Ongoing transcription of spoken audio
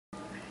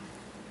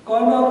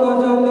কনক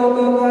জগত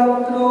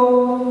গাত্র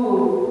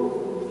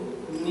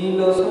নীল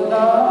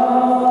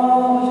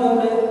সোনাম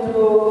নেত্র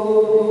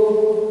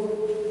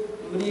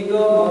মৃগ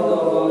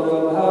মদবর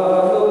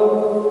ভার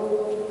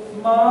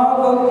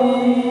মাগতি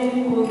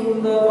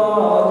কুন্দ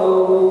মাল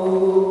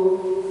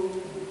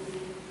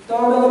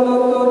তরল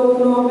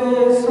তরুণ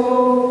বেশ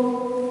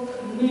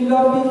নীল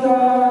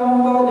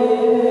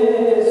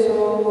পীতাম্বরেশ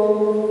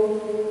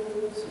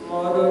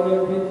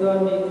স্মরণীভৃত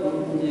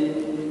নিকুঞ্জে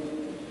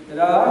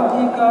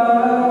রাধিকা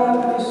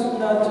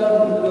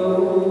কৃষ্ণচন্দ্র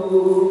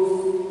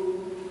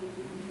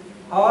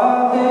হা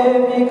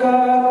দেবিকা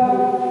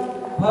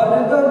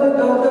ভরদদ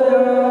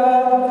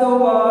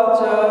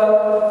দদয়াদ্বাচা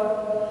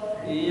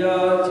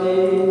ইয়াচে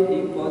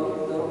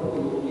নিপত্ত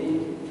ভূমি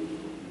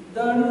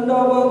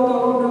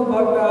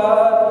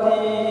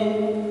দণ্ডবতৌর্ভটাতি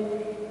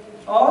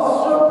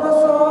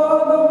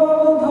অশ্রপ্রসাদ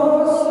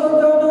মধস্য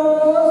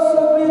জনস্য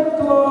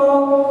কৃত্বা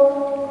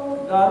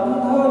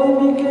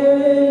গান্ধর্বিকে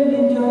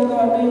নিজ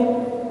গণে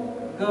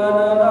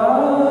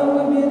গণনাং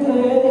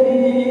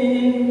বিধেহি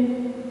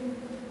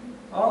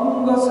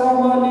অঙ্গ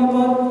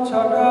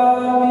শ্যামলিমচ্ছটা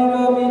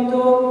বিরমিত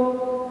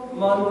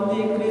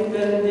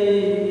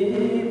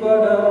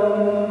মন্দিকৃতেন্দীবরম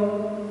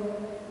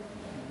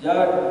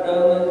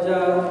জাড্ডং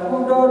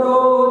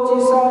জাকুডরোচি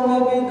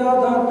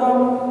সংবিদধতম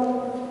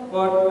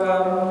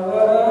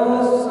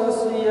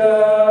পট্টাম্বরস্যস্যা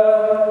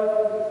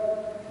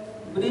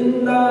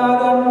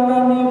বৃন্দারণ্য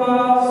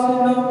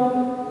নিবাসিনম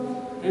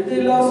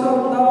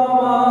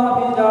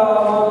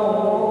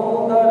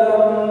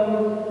হৃদিলসদ্ধামাভিরামোদরম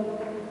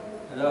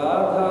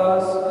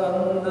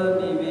রাধাস্কন্দ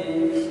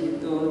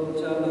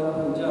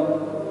নিবেশিতোজ্জ্বলভুজম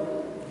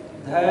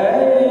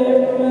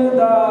ধ্যায়েম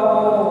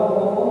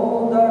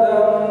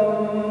দামোদরম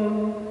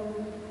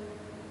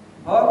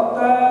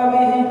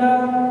ভক্তাবিহীনা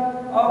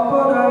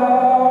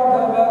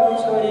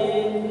অপরাধবক্ষয়ী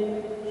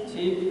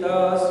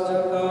ক্ষিপ্তাশ্চ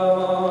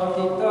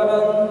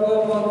কামাদিতরঙ্গ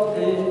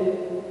মধ্যে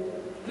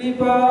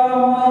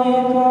কৃপাময়ী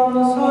ত্বং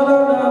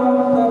শরণং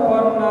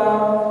প্রপন্না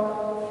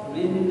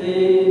বৃন্দে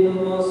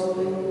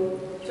নমস্তে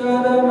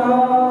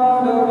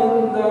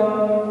চরণারবিন্দম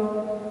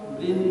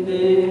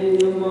বৃন্দে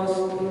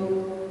নমস্তে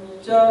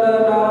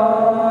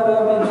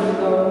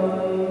চরণারবিন্দম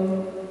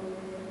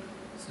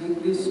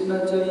শ্রীকৃষ্ণ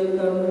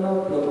চৈতন্য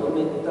প্রভু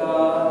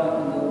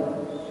নিত্যানন্দ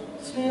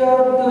শ্রী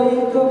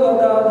অদ্বৈত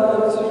গদাধর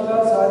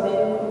শ্রীবাসাদি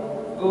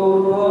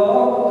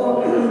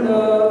গৌরভক্তবৃন্দ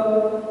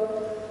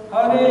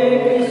হরে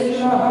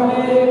Krishna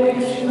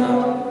Krishna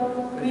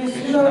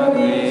Krishna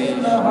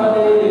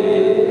Hare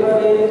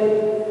Hare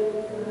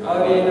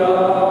Hare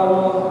Ram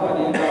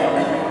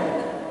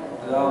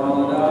Ram Ram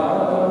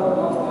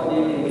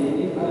Hare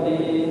Hare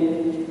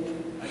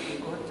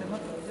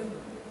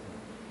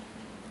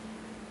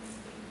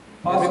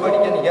Everybody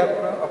can hear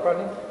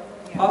properly?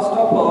 First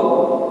of all,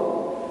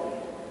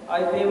 I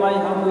pay my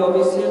humble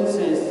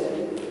obeisances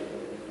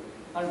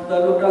unto the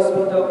lotus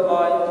feet of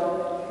my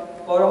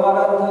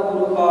Paramaradha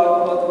Guru Pad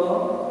Padma,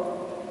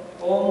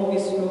 Om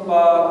Vishnu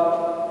Pad,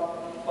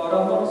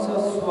 Paramahansa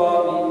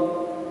Swami,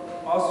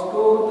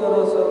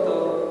 Ashtottara Sata,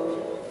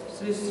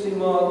 Sri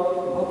Srimad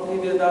Bhakti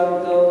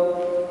Vedanta,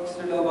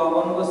 Srila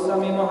Vaman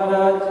Goswami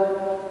Maharaj,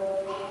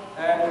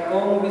 and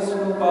Om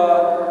Vishnu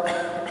Pad,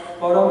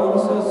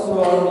 Paramahansa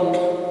Swami,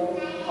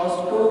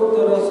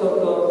 Ashtottara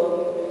Sata,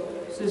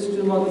 Sri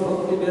Srimad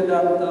Bhakti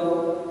Vedanta,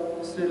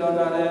 Srila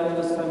Narayan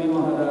Goswami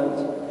Maharaj.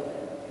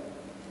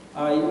 I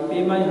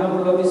pay my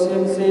humble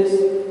obeisances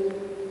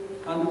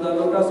unto the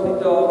lotus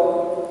feet of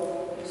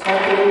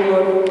Satguru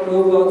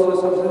Prabhupada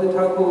Saraswati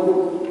Thakur,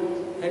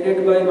 headed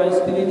by my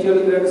spiritual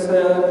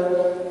grandsire,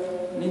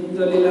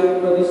 Nitya Lila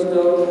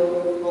Pravishta,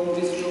 Om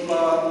Vishnu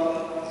Pad,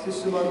 Sri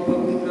Srimad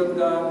Bhakti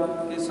Pragyan,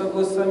 Keshav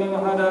Goswami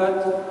Maharaj,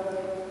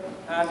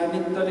 and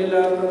Nitya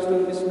Lila Pravishta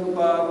Vishnu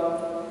Pad,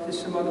 Sri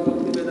Srimad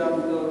Bhakti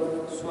Vedanta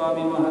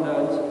Swami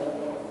Maharaj.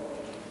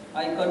 I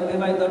convey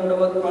my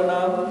Dandavat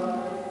Pranam,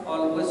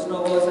 all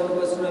Vaishnavas and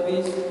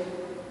Vaishnavis,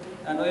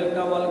 and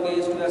welcome all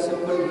guests who are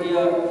assembled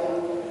here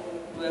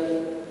to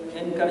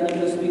encourage me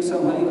to speak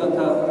some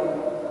Harikatha,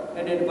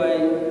 headed by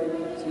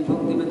Sri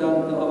Bhakti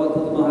Vedanta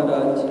Avadhut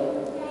Maharaj.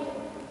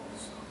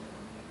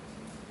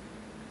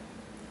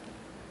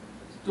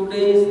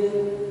 Today is,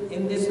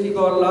 in this week,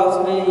 our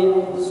last day in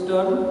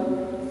Houston.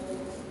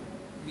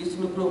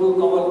 Vishnu Prabhu,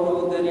 Kamal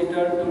Prabhu, they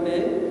returned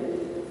today.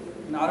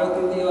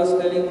 Narotidi was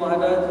telling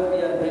Maharaj, we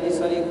are very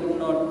sorry we could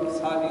not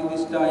serve you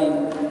this time.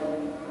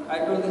 I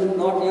told this is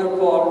not your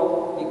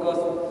fault because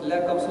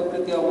lack of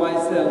sukriti of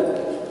myself.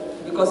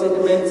 Because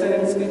it mentioned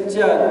in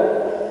scripture,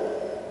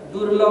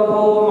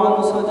 Durlabho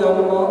Manusha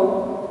Janma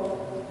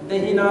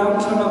Dehinam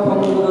Chana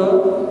Bhangura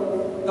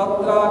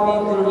Tatravi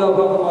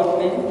Durlabham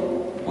Marne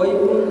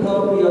Vaikuntha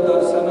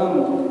Priyadarsanam.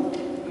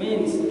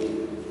 Means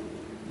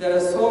there are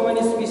so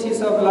many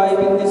species of life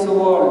in this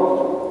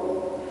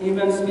world.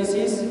 Human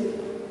species,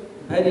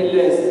 very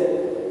less.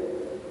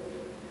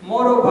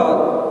 Moreover,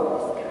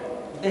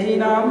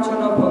 Dehinam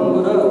Chana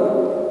Bhangura,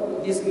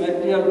 this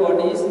material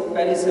body is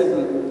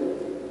perishable.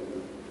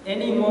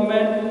 Any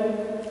moment,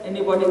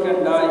 anybody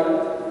can die.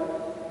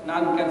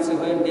 None can say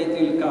when death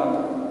will come.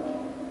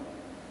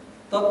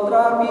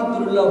 tatrapi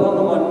durlabham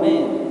manne.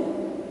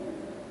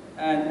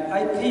 And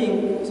I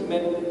think,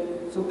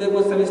 Sukadeva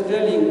Goswami is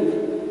telling,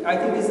 I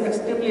think this is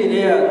extremely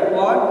rare.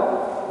 What?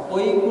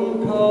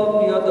 Vaikuntha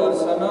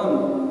Priyadarsanam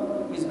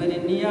is very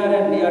near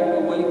and dear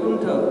to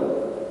Vaikuntha,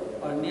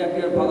 or near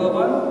to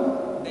Bhagavan.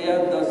 Their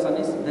darshan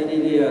is very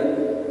rare.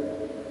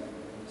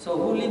 So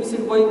who lives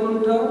in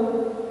Vaikuntha?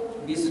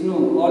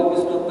 Vishnu, all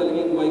Vishnu are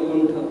living in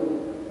Vaikuntha.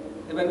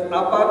 Even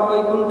apart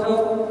Vaikuntha,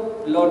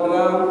 Lord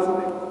Ram,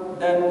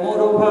 then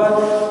moreover,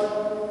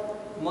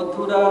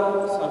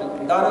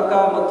 Dwaraka,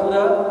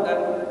 Mathura, then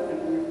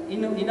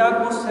in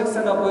innermost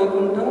section of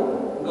Vaikuntha,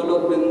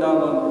 Golok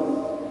Vrindavan.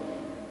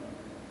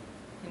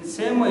 In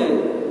same way,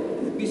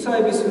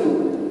 Vishaya Vishnu,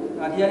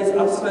 and here is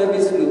Ashraya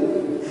Vishnu.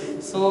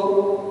 So,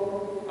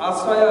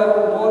 Ashraya are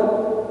more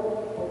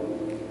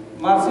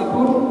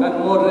merciful and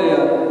more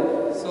rare.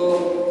 So,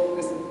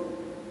 it's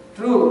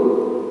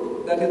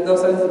true that his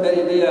darshan is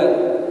very rare.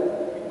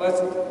 But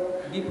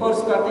before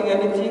starting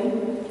anything,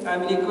 I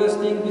am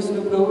requesting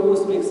Vishnu Prabhu to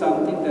speak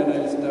something, then I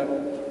will start.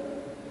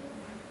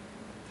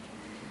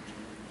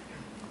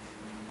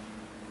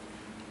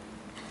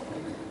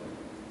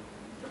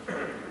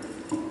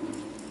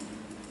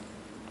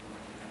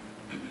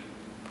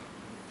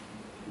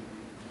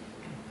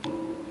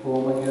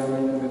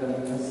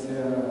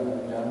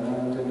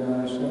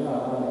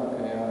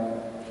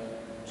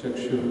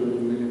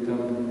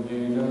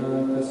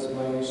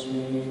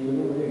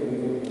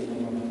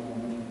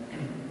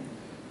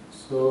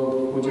 So,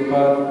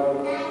 Pujapad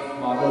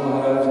Madhava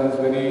Maharaja has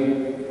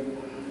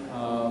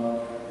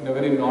in a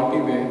very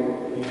naughty way,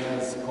 he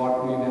has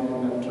caught me in a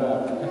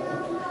trap.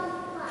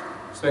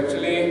 So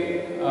actually,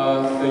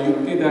 the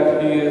yukti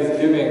that he is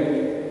giving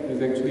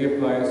actually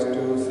applies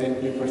to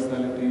saintly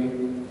personality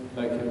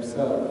like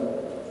himself,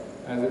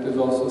 as it is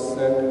also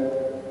said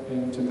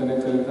in Chaitanya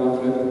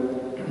Charitamrita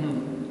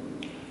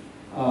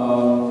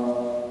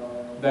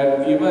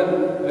that even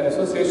the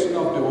association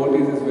of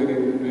devotees is very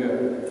rare.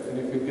 And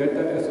if you get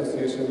that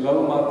association,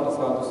 love matra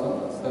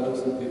sadhusam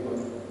sarvasiddhi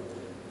bhava.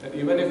 That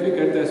even if we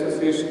get the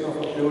association of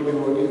a pure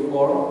devotee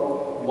for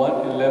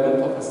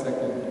 1/11th of a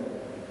second,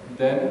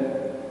 then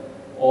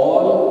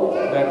all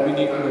that we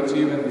need to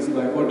achieve in this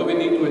life, what do we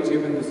need to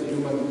achieve in this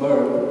human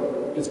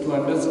birth, is to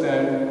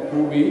understand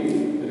who we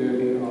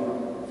really are.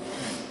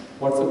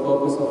 What's the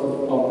purpose of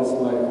this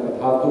life?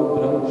 Dhatu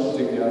Brahm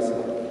Jigyasa.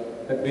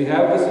 That we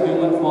have this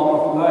human form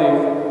of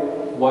life,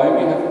 why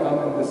we have come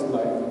in this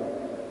life.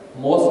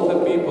 Most of the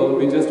people,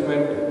 we just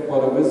went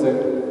for a visit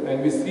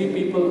and we see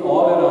people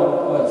all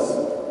around us,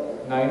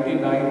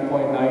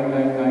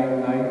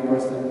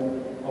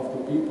 99.9999% of the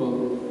people,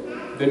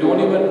 they don't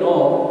even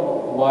know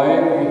why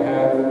we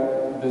have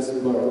this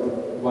birth,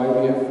 why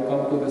we have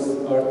come to this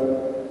earth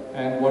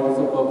and what is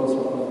the purpose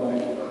of our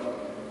life.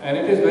 And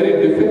it is very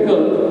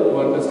difficult to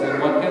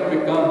understand what can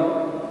become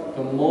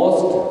the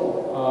most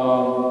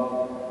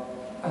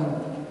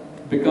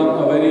become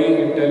a very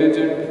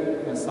intelligent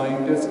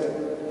scientist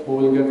who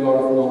will get a lot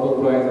of Nobel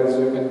Prizes,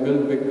 you can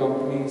build big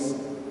companies,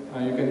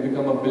 you can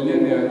become a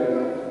billionaire.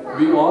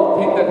 We all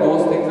think that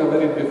those things are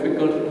very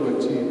difficult to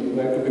achieve.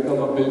 Right? To become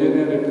a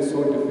billionaire, it is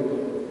so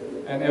difficult.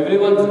 And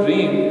everyone's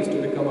dream is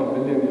to become a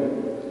billionaire.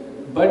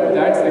 But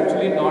that's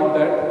actually not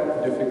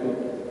that difficult.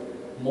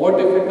 More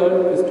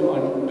difficult is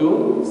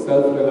to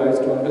self-realize,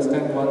 to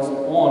understand one's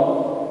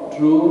own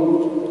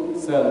true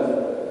self.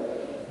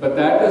 But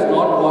that is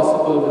not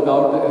possible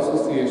without the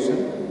association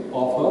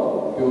of a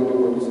pure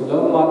devotee. So,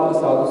 love matra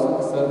sadhusam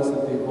sarva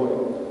siddhi hoy.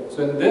 So,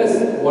 in this,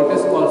 what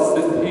is called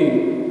siddhi,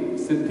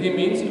 siddhi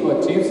means to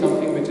achieve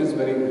something which is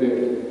very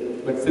great.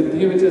 But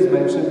siddhi, which is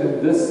mentioned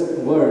in this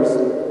verse,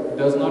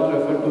 does not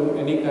refer to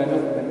any kind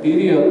of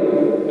material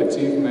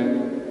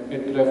achievement.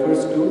 It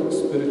refers to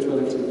spiritual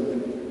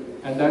achievement.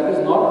 And that is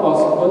not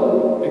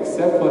possible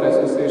except for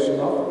association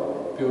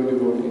of pure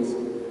devotees.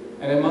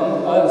 And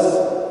among us,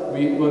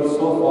 we were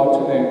so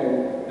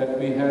fortunate that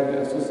we had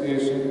the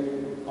association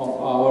of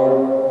our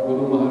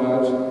Guru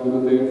Maharaj,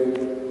 Gurudev,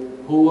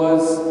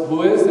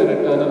 who is an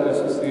eternal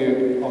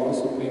associate of the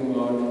Supreme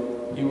Lord.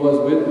 He was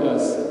with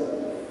us,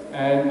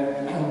 and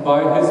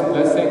by his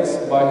blessings,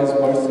 by his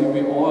mercy,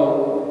 we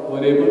all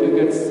were able to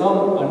get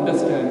some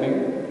understanding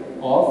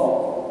of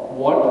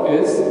what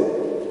is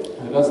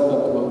Ras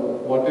Tattva,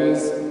 what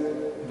is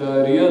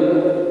the real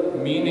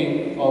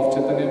meaning of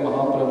Chaitanya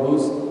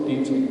Mahaprabhu's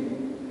teaching.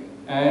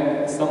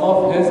 And some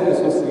of his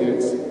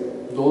associates,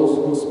 those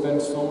who spent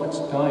so much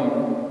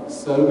time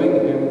serving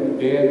him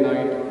day and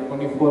night,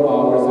 24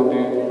 hours a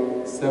day,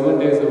 7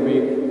 days a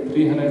week,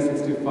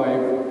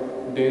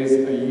 365 days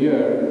a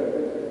year,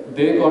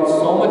 they got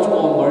so much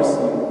more mercy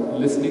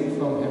listening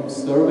from him,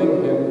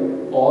 serving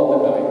him all the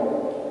time.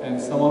 And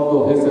some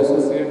of his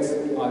associates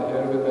are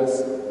here with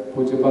us,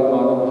 Pujapad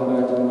Madhava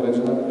Maharaja and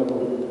Rajna Prabhu.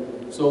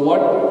 So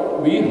what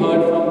we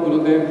heard from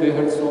Gurudev, they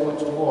heard so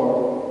much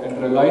more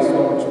and realized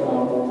so much more.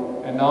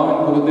 And now in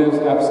Gurudev's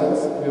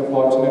absence, we are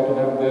fortunate to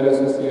have their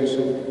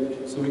association,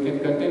 so we can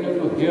continue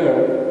to hear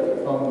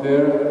from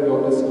their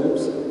lotus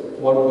lips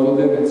what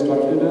Gurudev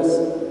instructed us,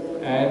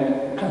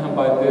 and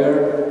by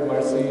their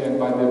mercy and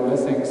by their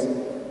blessings,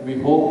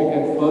 we hope we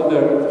can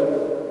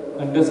further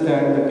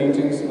understand the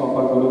teachings of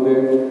our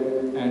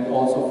Gurudev and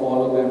also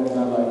follow them in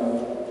our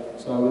life.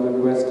 So I will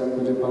request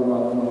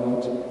Madhava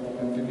Maharaja to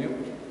continue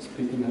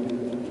speaking Hari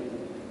Katha.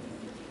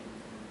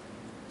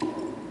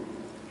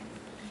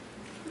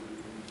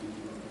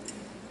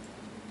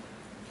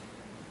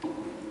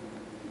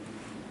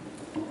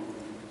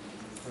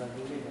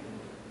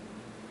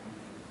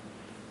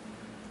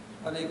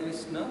 Hare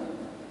Krishna.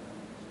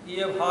 Ye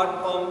have heard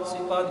from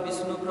Sripad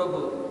Vishnu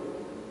Prabhu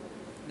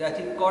that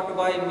he caught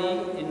by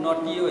me in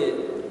naughty way.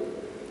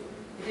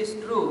 It is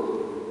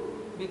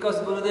true, because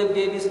Gurudev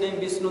gave his name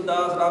Vishnu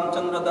Das,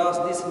 Ramchandra Das,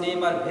 these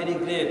names are very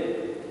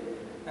great.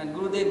 And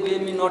Gurudev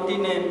gave me naughty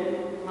name,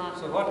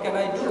 so what can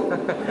I do?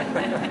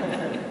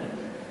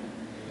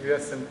 You are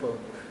simple.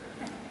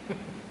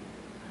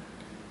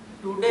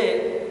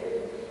 Today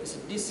is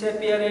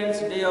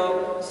disappearance day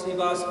of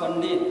Srivas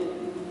Pandit.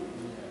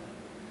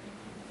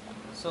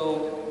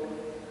 So,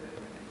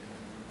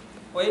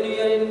 when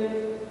we are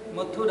in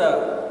Mathura,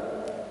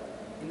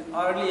 in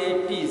early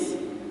 80s,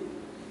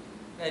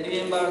 I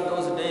remember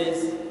those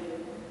days.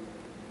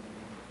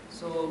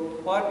 So,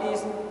 what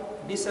is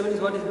disappearance?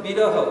 What is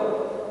Viraha?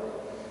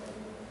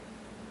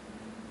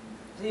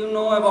 So you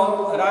know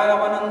about Raya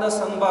Ramananda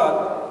Sambad.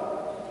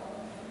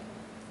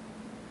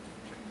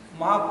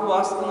 Mahaprabhu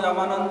asking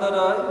Ramananda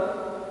Rai,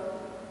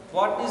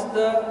 what is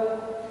the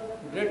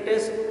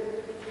greatest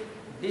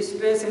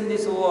distress in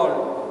this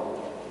world?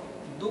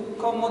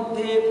 Dukkha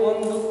madhye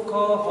kon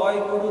dukkha hoy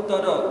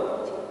gurutara.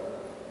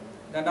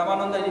 Then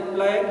Ramananda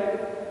replied,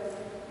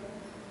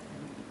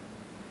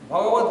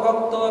 Bhagavad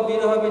Bhakta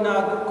viraha bina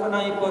dukkha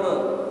nai para.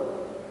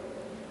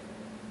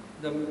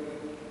 The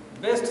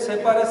best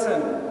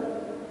separation,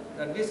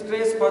 the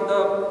distress for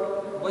the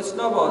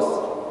Vaishnavas,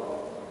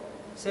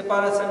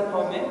 separation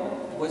from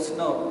a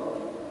Vaishnava.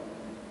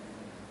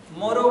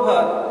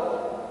 Moreover,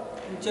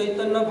 in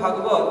Chaitanya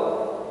Bhagavat,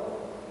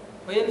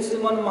 when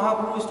Sriman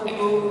Mahaprabhu used to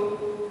do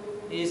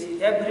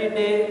is every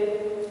day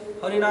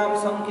Harinam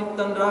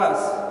Sankirtan Ras.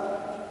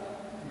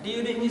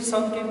 During his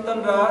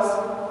Sankirtan Ras,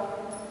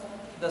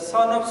 the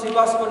son of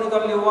Srivas Pandit,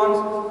 only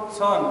one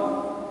son,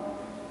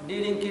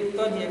 during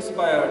Kirtan he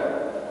expired.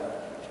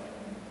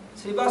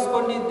 Srivas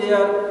Pandit, they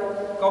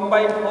are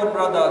combined four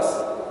brothers,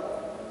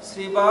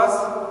 Srivas,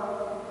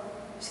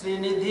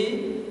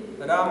 Srinidhi,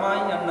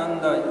 Ramai and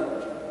Nandai.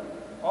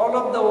 All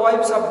of the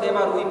wives of them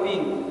are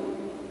weeping.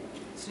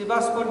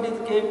 Srivas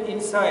Pandit came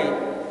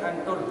inside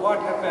and told what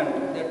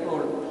happened. They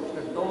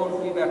told,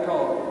 don't weep at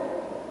all.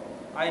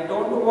 I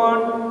don't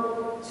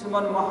want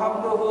Sriman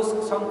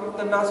Mahaprabhu's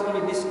Sankirtan Ras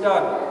will be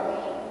disturbed.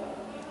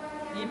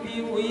 If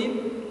you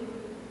weep,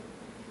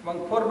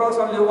 among four brothers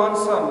only one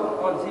son,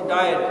 or he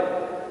died,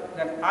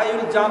 then I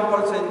will jump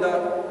also in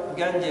the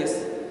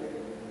Ganges.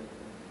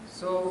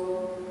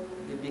 So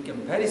they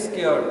became very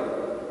scared.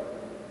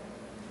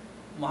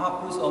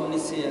 Mahaprabhu is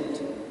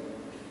omniscient.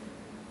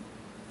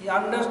 He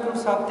understood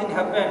something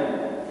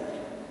happened.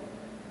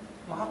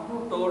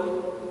 Mahaprabhu told,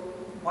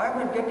 why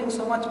am I getting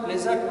so much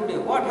pleasure today?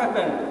 What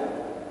happened?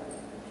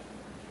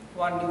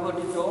 One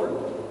devotee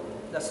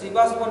told, the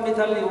Srivas Pandit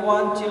only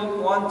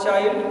one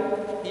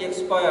child, he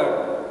expired.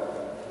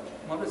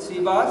 Mahaprabhu,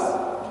 Srivas,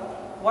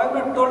 why have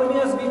you not told me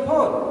as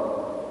before?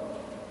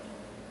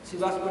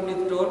 Srivas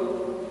Pandit told,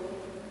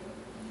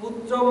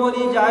 Putra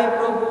mori jai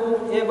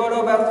Prabhu, e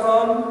bado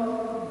beton,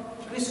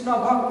 Krishna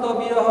Bhakta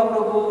Viraha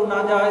Prabhu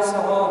Najai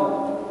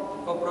Sahan.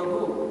 Oh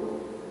Prabhu,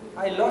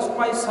 I lost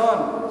my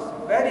son.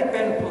 It's very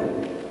painful.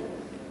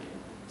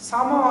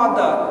 Somehow or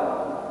other,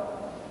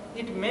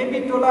 it may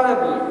be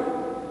tolerable,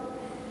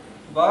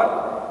 but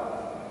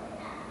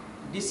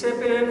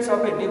disappearance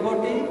of a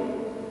devotee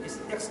is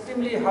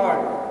extremely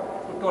hard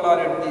to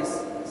tolerate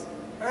this. It's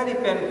very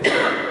painful.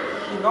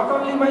 He not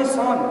only my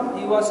son,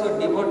 he was your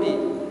devotee.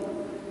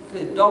 It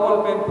is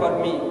double pain for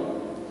me.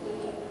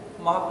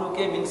 Mahaprabhu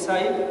came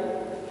inside,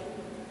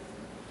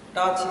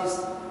 touched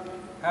his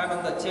hand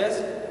on the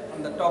chest,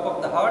 on the top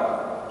of the heart.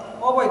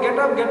 Oh boy, get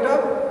up, get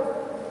up.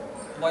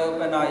 Boy,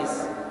 open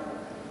eyes.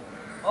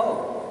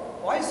 Oh,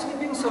 why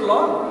sleeping so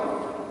long?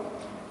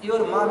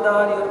 Your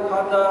mother, your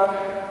father,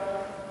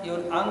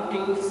 your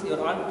uncles,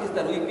 your aunties,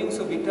 they are weeping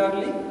so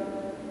bitterly.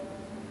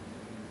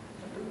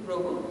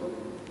 Prabhu,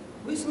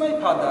 who is my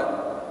father?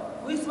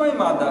 Who is my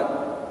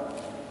mother?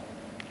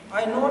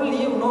 I know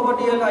only you,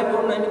 nobody else, I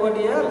don't know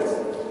anybody else.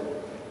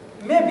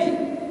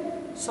 Maybe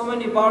so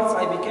many birds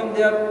I became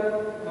their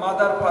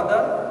mother,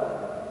 father.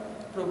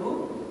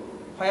 Prabhu,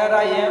 where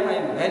I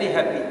am very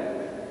happy.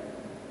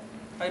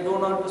 I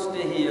don't want to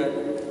stay here.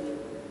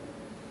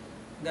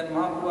 Then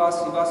Mahaprabhu asked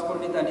Srivas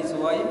Pandit and his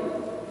wife,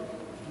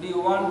 do you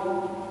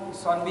want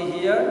son be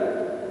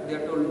here? They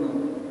told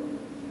no.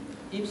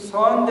 If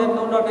son they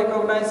do not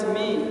recognize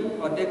me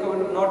or they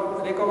do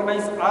not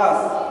recognize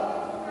us,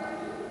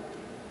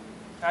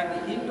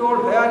 and he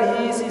told where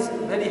he is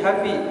very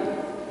happy.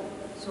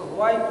 So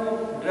why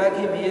to drag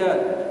him here,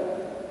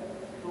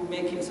 to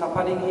make him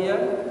suffering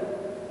here?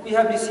 We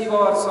have received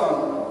our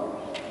son.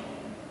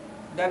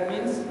 That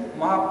means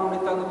Mahaprabhu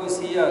Nityananda is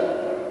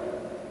here.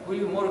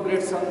 will be more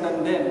great son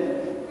than them.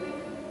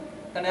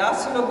 Then I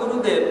asked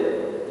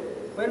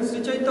Gurudev, when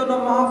Sri Chaitanya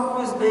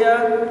Mahaprabhu is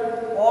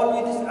there,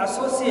 all with his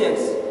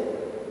associates,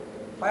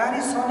 why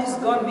his son is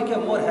gone,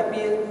 became more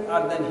happier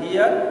than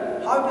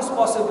here? How it is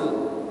possible?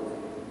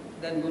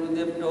 Then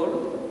Gurudev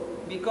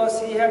told,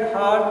 because he had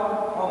heard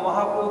of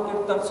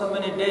Mahaprabhu Kirtan so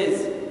many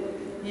days,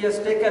 he has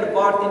taken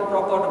birth in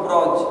Prakat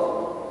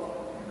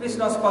Braj,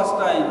 Krishna's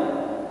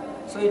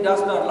pastime, so he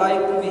does not like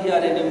to be here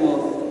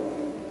anymore.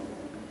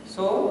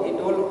 So he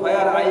told, where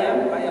I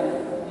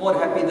am more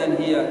happy than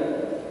here.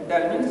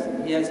 That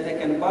means he has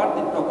taken birth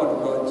in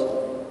Prakat Braj.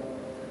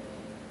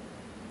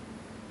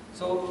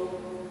 So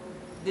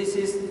this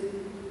is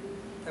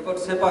about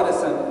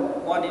separation,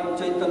 one in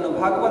Chaitanya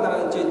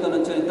Bhagavad and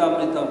Chaitanya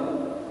Charitamritam.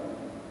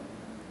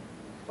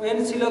 When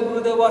Srila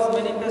Gurudev was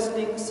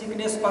manifesting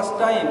sickness past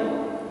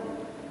time,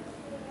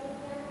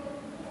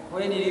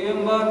 when you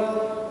remember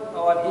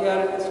our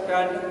hair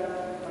stand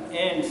on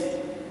ends,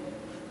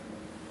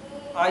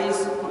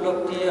 eyes full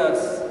of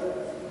tears,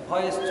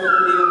 voice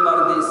choked,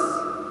 remember this.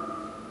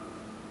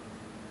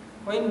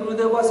 When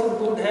Gurudev was in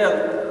good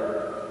health,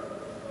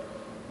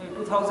 in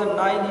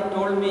 2009 he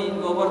told me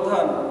in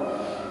Govardhan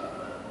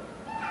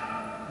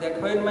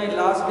that when my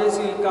last days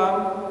will come,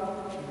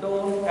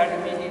 don't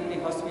admit in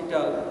the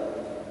hospital.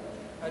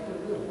 I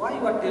told him, why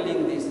you are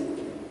telling this?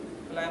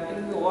 Well, I am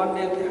telling you one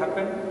day it will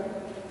happen,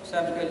 so I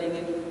am telling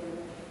it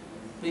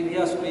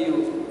previous to you.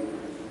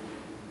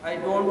 I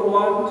don't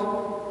want,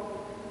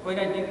 when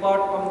I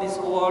depart from this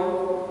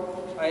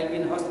world, I will be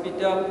in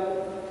hospital,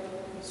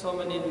 so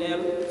many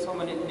nails, so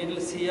many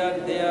needles here,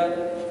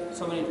 there,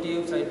 so many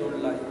tubes I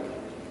don't like.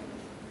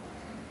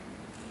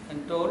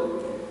 And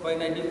told,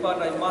 when I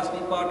depart, I must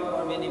depart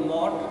from any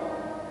mode,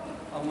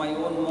 of my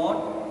own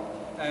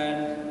mode,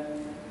 and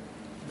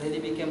then he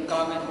became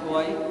calm and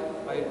quiet,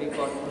 I will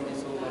depart from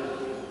this world.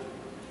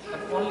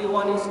 But only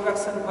one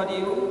instruction for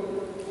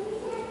you,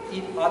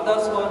 if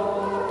others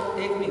want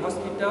to take me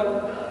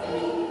hospital,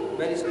 be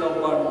very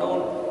stubborn,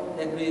 don't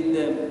agree with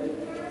them.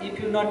 If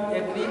you not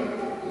agree,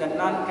 then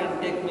none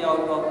can take me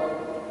out of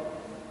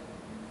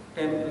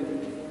temple.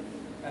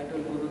 I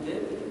told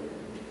Gurudev,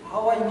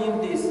 how I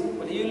knew this?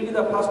 Well, you will be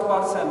the first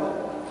person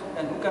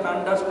and who can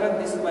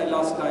understand this is my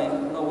last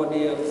time,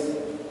 nobody else.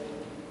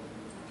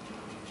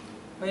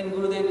 When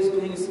Gurudev is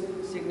doing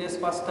sickness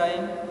past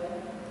time,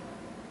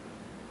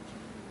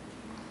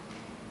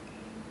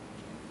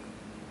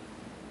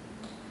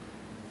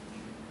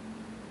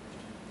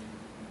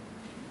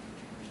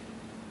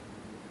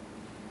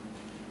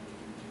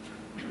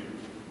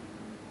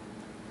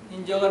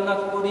 in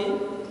Jagannath Puri,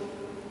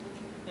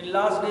 in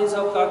last days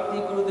of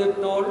Kartik, Gurudev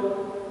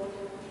told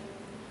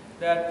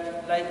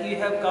that like you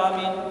have come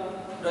in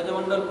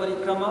Rajamandal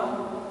Parikrama,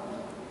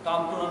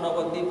 come to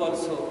Navadvip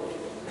also.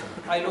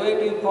 I will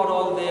wait you for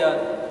all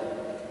there.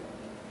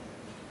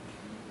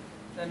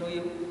 Then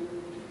we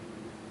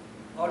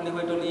all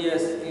told,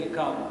 yes, he will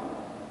come.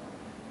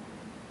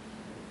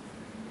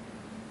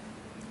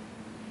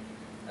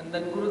 And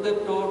then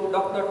Gurudev told,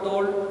 doctor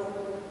told,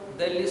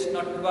 Delhi is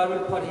not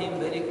favorable for him,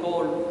 very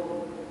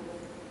cold.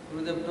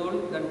 Gurudev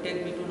told, then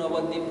take me to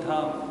Navadvip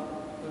Dham.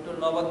 We told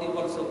Navadvip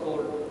also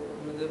cold.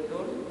 Gurudev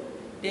told,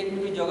 take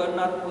me to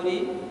Jagannath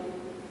Puri,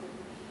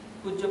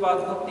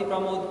 Pujyapad Bhakti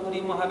Pramod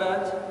Puri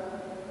Maharaj.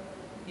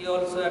 He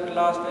also at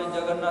last went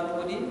Jagannath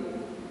Puri,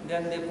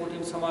 then they put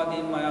him Samadhi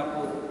in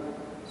Mayapur.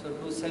 So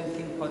do same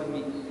thing for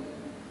me.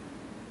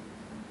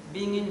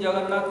 Being in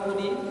Jagannath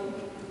Puri,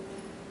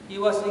 he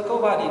was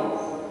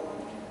recovering.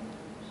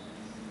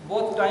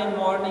 Both time,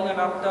 morning and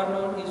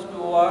afternoon, he used to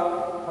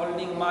walk,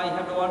 holding my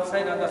hand one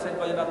side, other side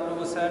Bajanath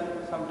Prabhu's hand,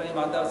 sometime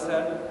other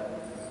side.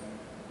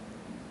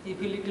 If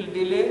a little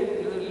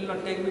delay, he will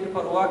not take me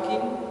for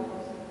walking.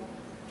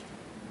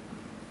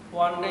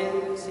 One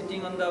day,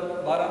 sitting on the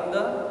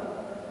veranda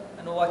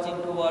and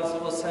watching towards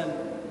ocean.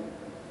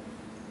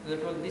 We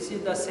were told, this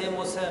is the same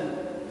ocean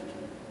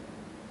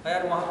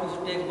where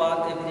Mahaprabhu take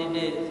bath every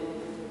day.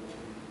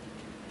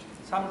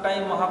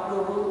 Sometime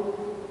Mahaprabhu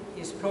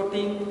is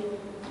floating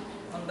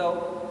on the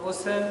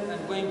ocean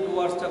and going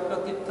towards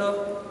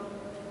Chakratirtha,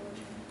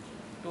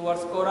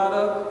 towards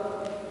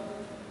Korarak,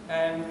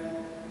 and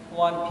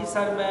one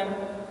fisherman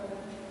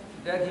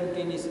dragged him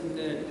to his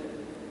net,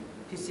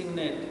 fishing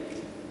net.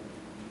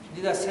 This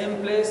is the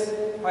same place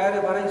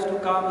wherever I used to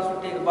come, I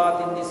used to take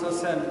bath in this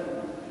ocean.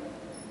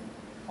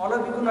 All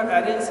of you could not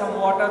arrange some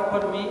water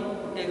for me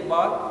to take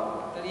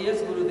bath. Then,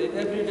 yes, Gurudev,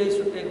 every day you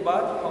should take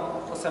bath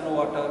from ocean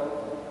water,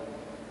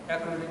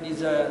 according to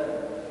desire.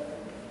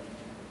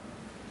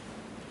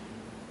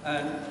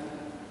 And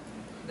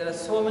there are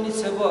so many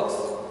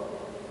sevaks.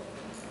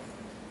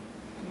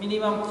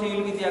 Minimum 3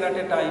 will be there at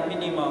a time,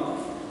 minimum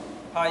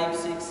 5,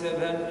 6,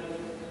 7.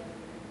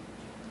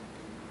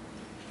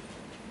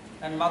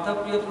 And Matha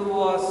Prabhu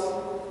was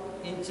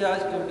in charge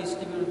to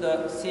distribute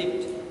the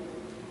shift.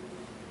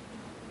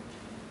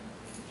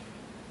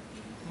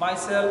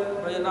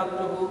 Myself, Brajanath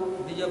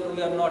Prabhu, Dija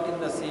Prabhu are not in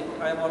the shift.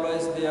 I am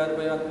always there,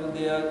 Brajanath Prabhu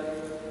there.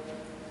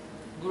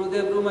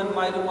 Gurudev room and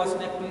my room was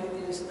next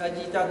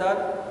to each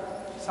other.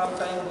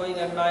 sometime going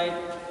at night,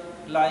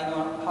 lying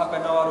on half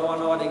an hour,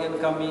 1 hour, again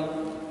coming.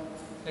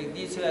 Like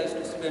this way I used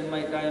to spend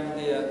my time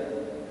there.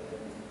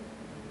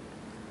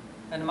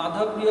 And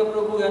Madhava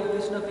Prabhu and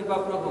Krishna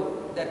Kripa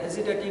Prabhu, they are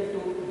hesitating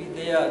to be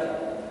there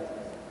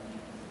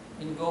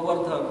in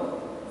Govardhan.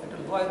 I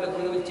told, why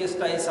they will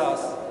chastise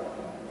us?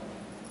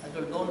 I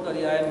told, don't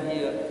worry, I am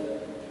here.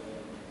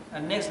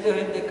 And next day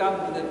when they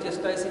come, they are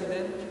chastising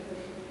them.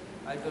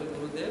 I told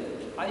Gurudev,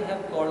 I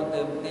have called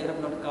them, they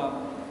have not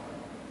come.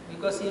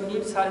 Because he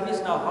needs service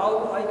now.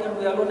 How I can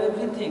do alone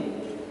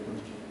everything?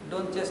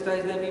 Don't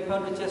chastise them. If you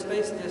want to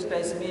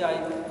chastise me, I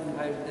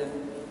invite them.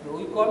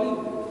 We call you?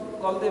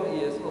 Call them?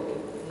 Yes, okay,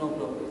 no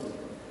problem.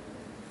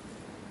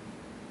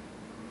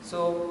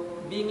 So,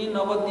 being in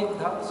Navadvip,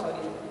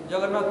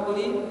 Jagannath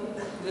Puri,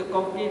 they are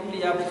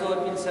completely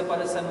absorbed in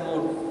separation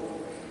mode.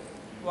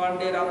 One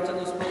day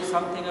Ramchandra spoke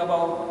something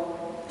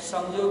about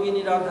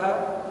Sanjogini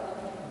Radha,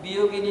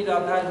 Viyogini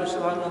Radha and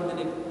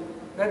Vrishabhanandini.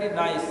 Very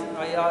nice.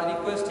 I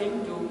request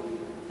him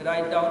to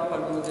write down for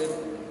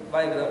Gurudev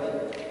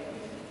biography.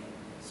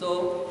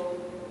 So,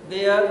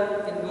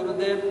 there in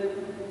Gurudev,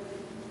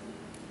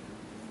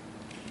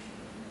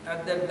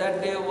 at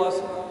that day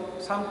was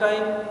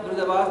sometime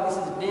Gurudev asked,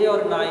 this is day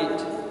or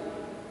night?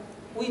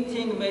 We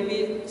think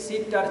maybe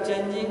shifts are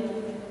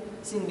changing,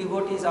 seeing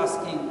devotees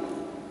asking.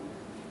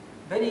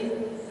 Very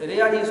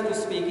rare he used to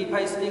speak. If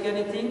I speak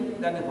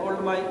anything, then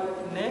hold my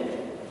neck,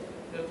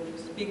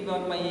 speak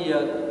on my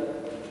ear.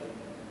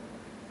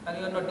 And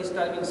you are not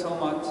disturbing so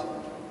much.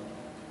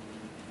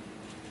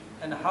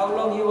 And how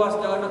long he was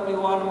Jagannath Puri?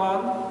 1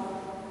 month.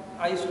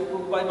 I used to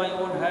cook by my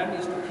own hand,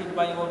 used to feed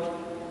my own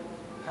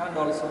hand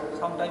also.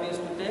 Sometimes he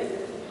used to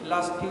take,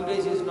 last few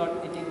days he is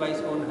not eating by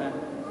his own hand.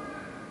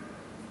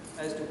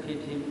 I used to feed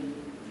him.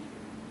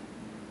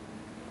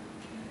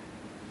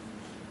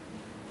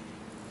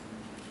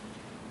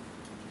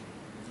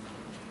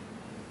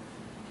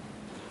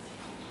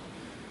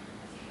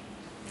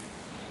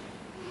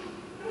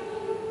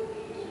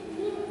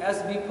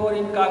 As before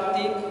in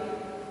Kartik,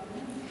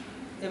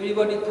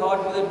 everybody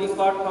thought we will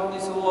depart from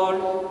this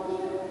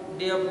world,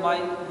 day of my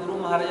Guru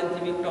Maharaj and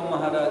Trivikram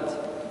Maharaj.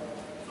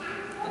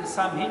 And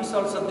some hints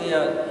also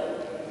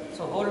there.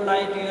 So whole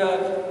night we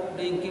are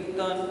doing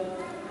Kirtan,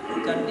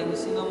 chanting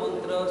Singha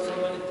Mantra, so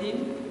many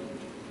things.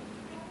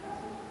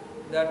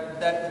 That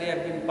day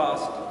had been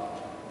passed.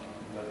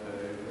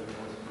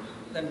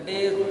 That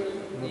day,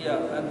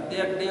 and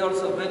that day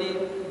also very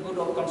good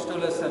of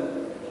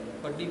constellation,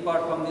 but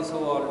depart from this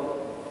world.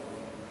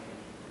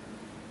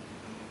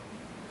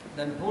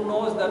 Then who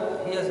knows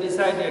that he has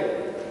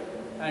decided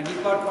and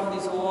depart from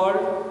this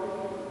world,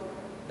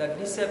 that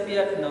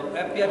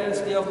appearance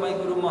day of my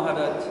Guru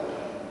Maharaj.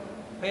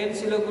 When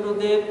Srila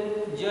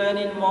Gurudev joined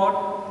in Math,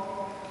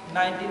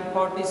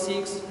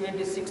 1946,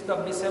 26th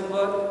of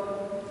December,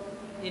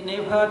 he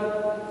never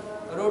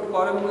wrote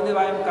Param Gurudev,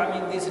 I am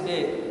coming this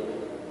day.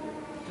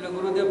 Srila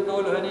Gurudev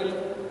told when he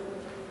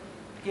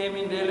came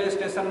in railway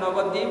station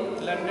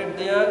Navadvip, landed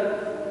there,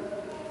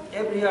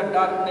 everywhere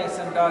darkness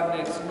and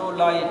darkness, no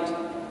light.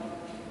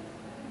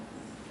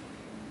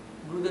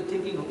 Gurudev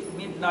thinking,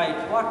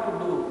 midnight, what to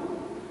do,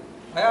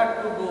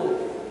 where to go,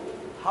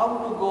 how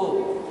to go.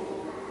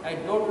 I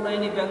don't know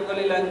any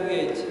Bengali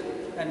language,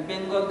 and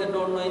Bengal they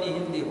don't know any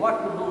Hindi,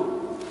 what to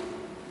do.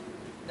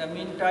 In the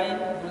meantime,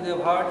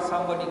 Gurudev heard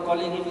somebody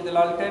calling him with the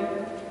lantern.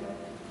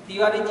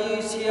 Tiwariji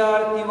is here,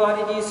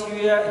 Tiwariji is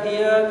here,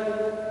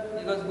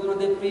 because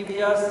Gurudev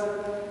previous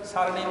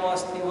surname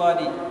was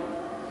Tiwari.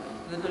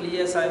 Gurudev told,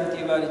 yes, I am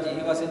Tiwariji.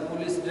 He was in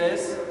police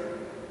dress,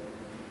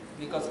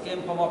 because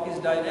came from office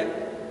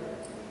direct.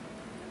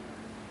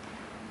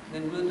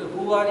 Then Gurudev told,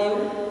 who are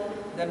you?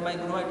 Then my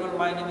Guru Maharaj told,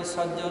 my name is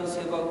Sajjan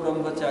Sevak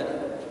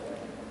Brahmachari.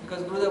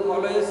 Because Gurudev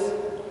always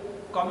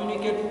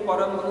communicate with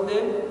Param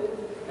Gurudev,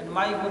 and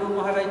my Guru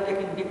Maharaj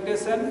taking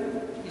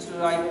dictation is to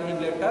write to him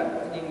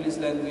letter in English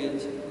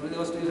language. Gurudev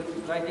was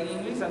writing in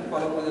English and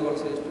Param Gurudev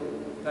also used to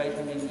write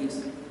in English.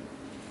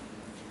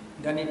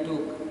 Then he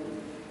took.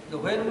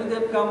 When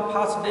Gurudev come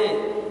first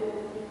day,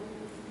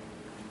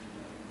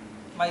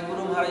 my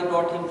Guru Maharaj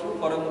brought him to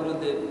Param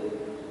Gurudev.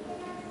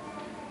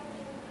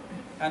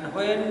 And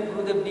when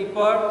Gurudev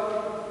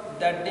depart,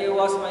 that day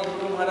was my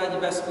Guru Maharaj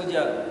Vyas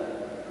Puja.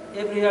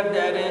 Everywhere they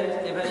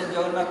arrange, even in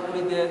Jagannath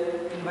Puri they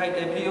invite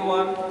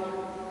everyone.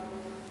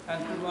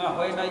 And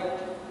when I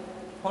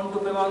phone to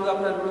Premanand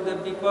after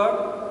Gurudev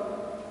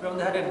depart,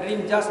 Premanand had a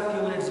dream just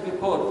few minutes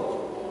before.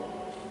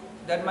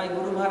 That my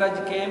Guru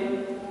Maharaj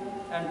came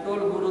and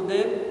told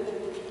Gurudev,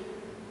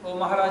 oh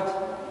Maharaj,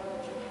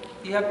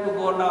 you have to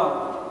go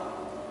now.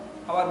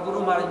 Our Guru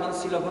Maharaj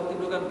means Srila Bhakti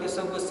Pragan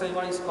Keshav Goswami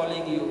Maharaj is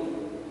calling you.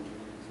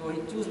 So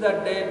he chose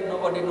that date,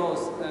 nobody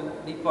knows, and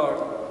depart.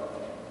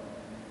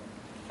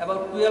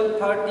 About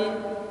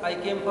 12:30, I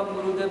came from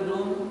Gurudev's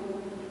room.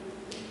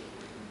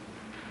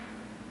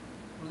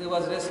 Gurudev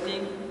was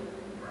resting.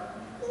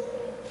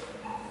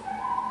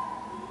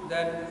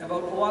 Then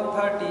about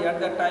 1:30, at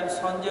that time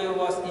Sanjay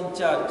was in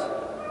charge.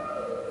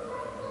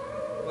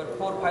 But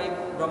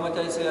 4-5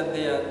 brahmacharis were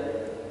there.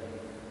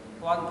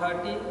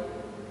 1:30,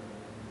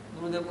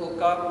 Gurudev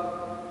woke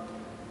up,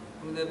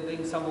 Gurudev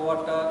bring some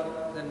water,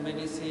 then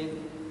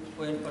medicine,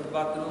 went for the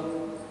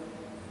bathroom.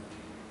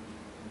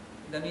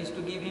 Then he used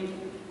to give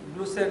him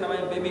glucose,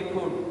 baby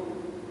food,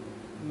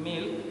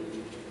 milk.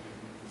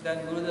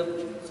 Then Gurudev,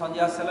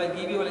 Sanjay, shall I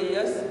give you?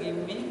 Yes, give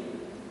me.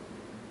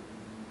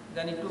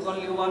 Then he took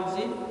only one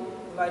sip.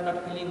 I am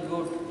not feeling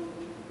good.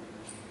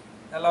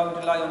 Allow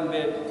me to lie on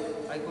bed.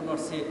 I could not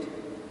sit.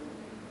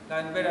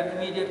 Lie on bed and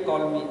immediate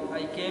call me.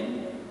 I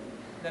came.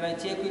 Then I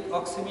checked with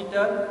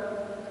oximeter.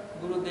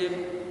 Gurudev,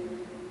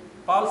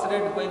 pulse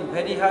rate going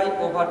very high,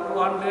 over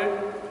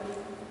 200,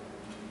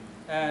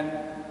 and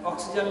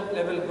oxygen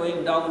level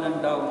going down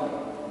and down.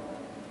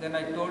 Then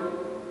I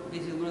told,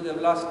 this is Gurudev,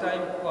 last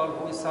time, call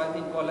who is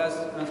serving, call as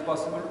soon as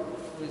possible,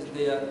 who is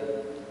there.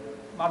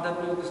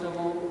 Madhava Krishna,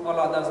 all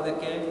others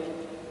they came,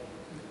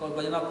 called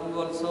Bhajana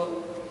Prabhu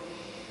also.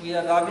 We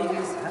are rubbing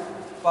his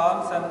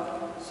palms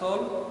and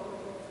soul,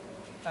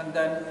 and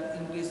then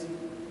increase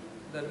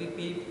the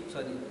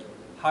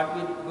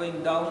heartbeat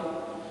going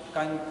down,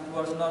 kind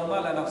towards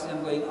normal, and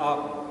oxygen going up.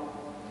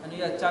 And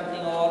we are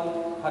chanting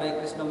all Hare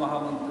Krishna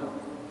Mahamantra.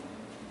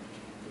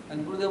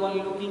 And Gurudev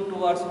only looking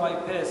towards my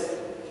face.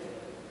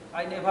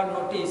 I never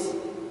noticed.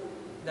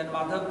 Then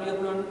Madhava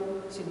Maharaja,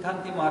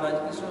 Siddhanti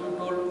Maharaj, Krishna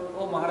told,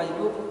 oh Maharaj,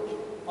 look,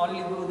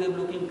 only Gurudev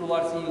looking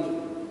towards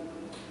you.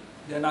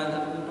 Then I am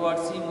looking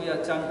towards him, we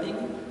are chanting.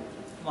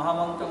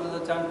 Mahamantra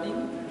was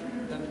chanting,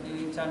 then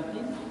during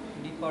chanting,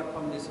 depart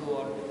from this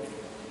world.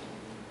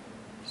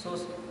 So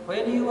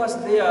when he was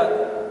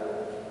there,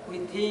 we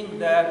think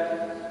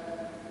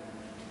that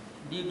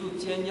due to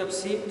change of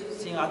shift,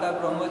 seeing other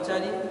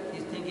brahmachari, he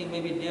is thinking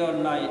maybe day or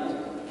night.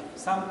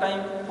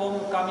 Sometime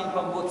foam coming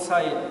from both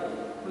sides.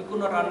 We could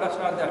not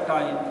understand at that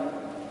time.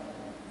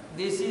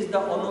 This is the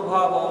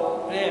anubhav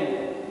of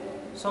prem.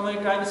 So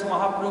many times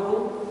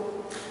Mahaprabhu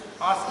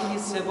asking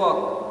his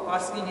sevak,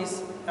 asking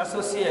his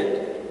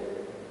associate,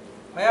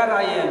 where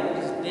I am,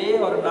 is day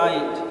or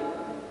night?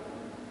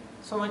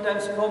 So many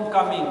times foam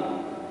coming.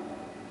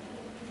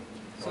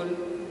 So,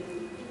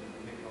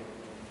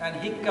 and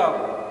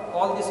hiccup,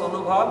 all this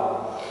anubhav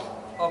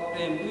of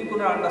prem, we could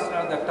not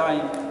understand at that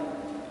time.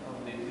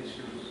 Of these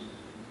issues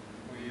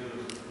we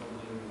use.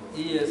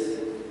 Yes.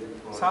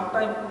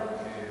 Sometimes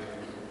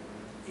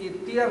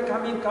tear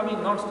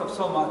coming non-stop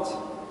so much.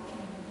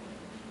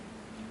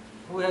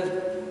 Who has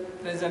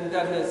present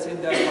there, who has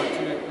seen that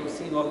fortunate to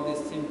see all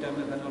these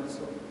symptoms and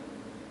also.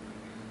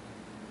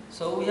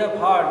 So we have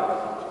heard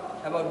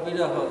about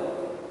Viraha,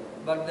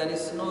 but there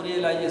is no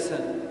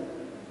realization.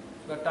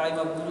 The time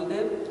of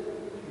Gurudev,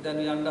 then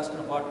we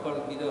understand what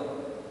called Viraha.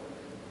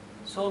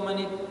 So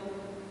many,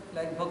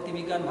 like Bhakti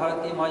Vigyan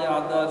Bharati, Maya,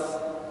 others,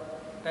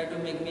 try to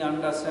make me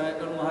understand. I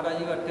told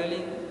Maharaj, you are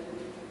telling,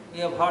 we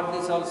have heard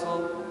this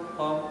also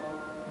from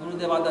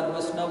Gurudev, other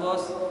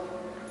Vaishnavas,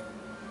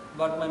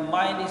 but my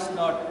mind is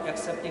not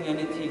accepting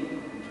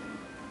anything.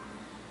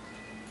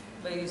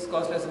 By His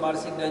causeless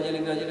mercy,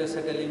 gradually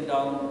settling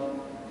down.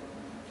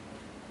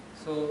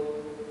 So,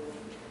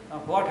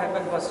 what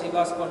happened for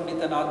Srivas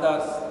Pandit and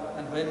others,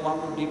 and when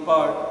Mahaprabhu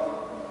departed,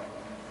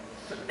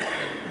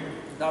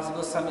 Das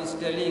Goswami is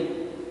telling,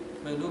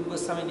 when Rup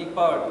Goswami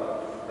departed,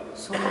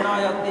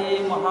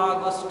 Sunnayate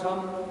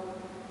Mahagostham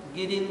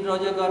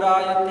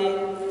Girindrajagarayate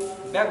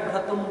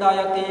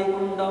Vyagratundayate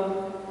Kundam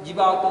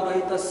Jivatu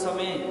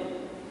Rahitasame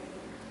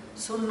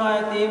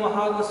Sunnayate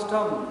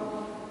Mahagostham.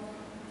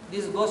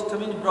 This Gostham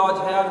means Braj,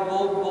 here go,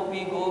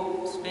 Gopi,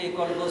 go, stay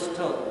called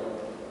Gostha.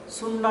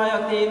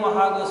 Sunnayate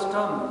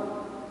Mahagostham.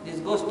 This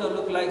Gostha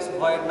look like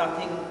void,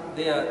 nothing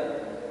there.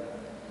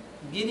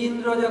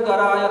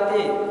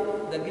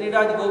 Girindrajagarayate, the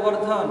Giriraj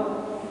Govardhan,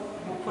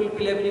 who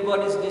fulfill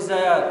everybody's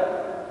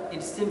desire.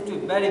 It seems to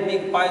be very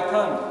big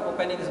python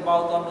opening his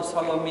mouth on to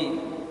swallow me.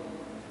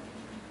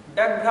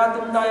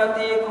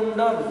 Vyagratundayate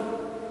Kundam,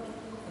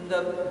 in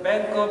the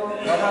bank of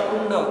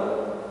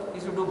Radhakunda,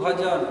 used to do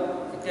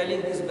bhajan,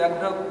 telling this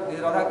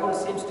Radhakund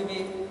seems to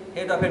be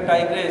head of a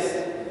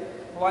tigress.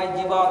 Why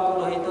Jivatu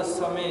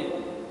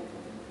Rohitasame?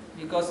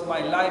 Because my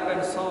life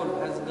and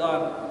soul has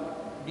gone.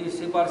 This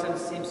person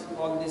seems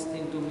all this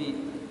thing to me.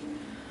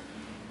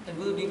 And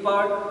Guru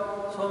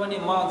depart, so many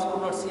months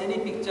could not see any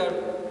picture,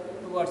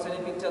 towards any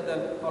picture,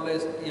 then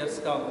always tears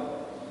come.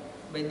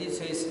 By this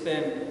he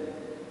spent.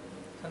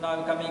 So now I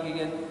am coming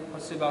again for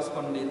Srivas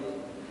Pandit.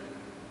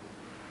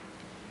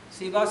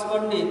 Srivas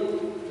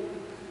Pandit,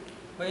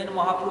 when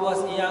Mahaprabhu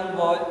was a young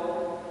boy,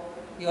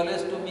 he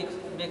always to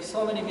make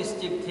so many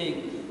mischief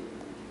things,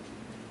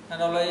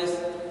 and always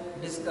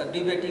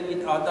debating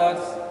with others.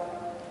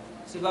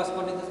 Srivas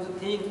Pandit used to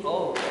think,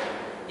 oh,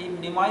 if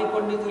Nimai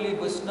Pandit will be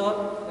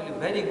Vaishnava, it will be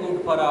very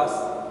good for us.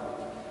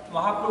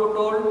 Mahaprabhu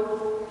told,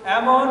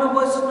 Amon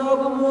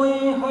Vaishnava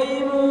mui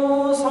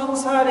haimu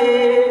sansare,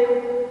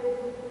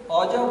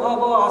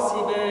 Ajabhava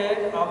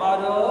asibe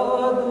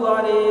amara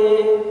duare.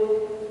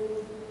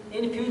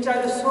 In future,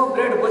 I is so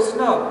great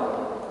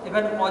Vaishnava,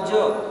 even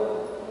Aja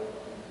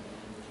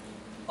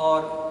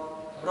or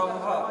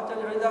Brahma,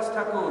 Acharya Haridas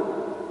Thakur,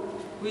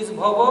 who is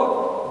Bhava,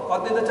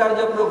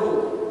 Advaitacharya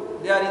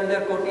Prabhu, they are in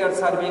their courtyard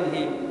serving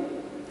him.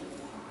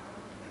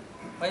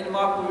 When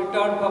Mahaprabhu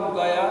returned from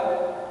Gaya,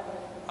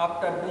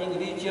 after doing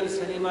ritual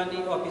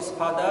ceremony of his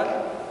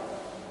father,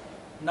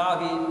 now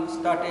he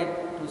started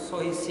to show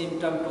his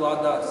symptom to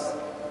others.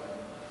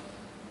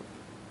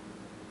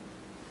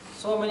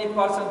 So many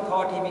persons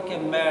thought he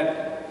became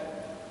mad,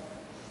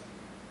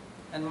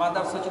 and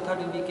Mother Sachi thought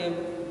he became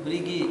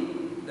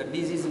briggy, the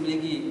disease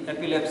briggy,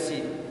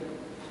 epilepsy.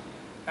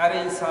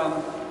 Arranged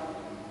some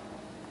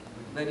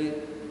very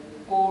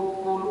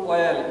cool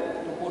oil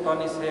to put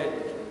on his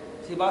head.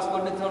 Srivas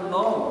Pandit thought,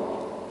 no.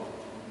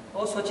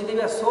 Oh,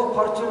 Sachidevi are so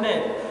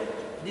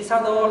fortunate. These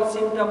are the all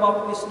symptoms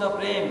of Krishna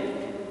Prem.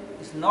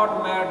 It's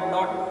not mad,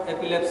 not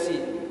epilepsy.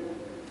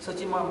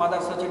 Mother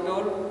Sachi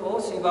told,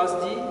 oh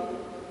Srivasji,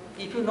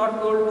 if you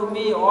not told to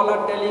me, all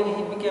are telling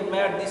he became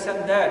mad, this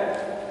and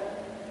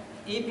that.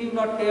 If you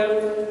not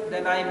tell,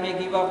 then I may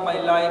give up my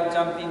life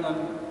jumping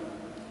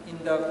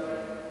in the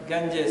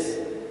Ganges.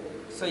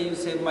 So you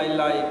save my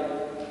life.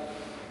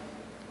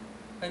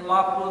 And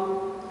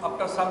Mahaprabhu,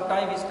 after some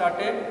time he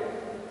started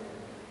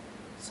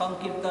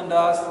Sankirtan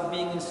Das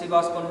being in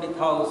Srivas Pandit's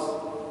house.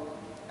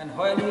 And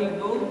when he will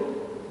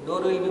do,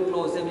 door will be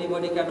closed,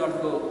 everybody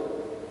cannot go.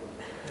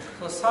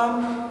 So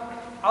some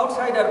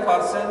outsider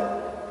person,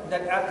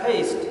 that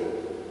atheist,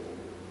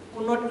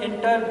 could not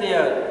enter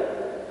there.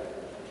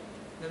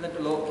 Then they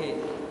told, okay,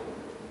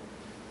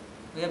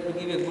 we have to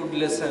give a good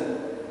lesson.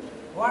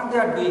 What they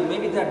are doing,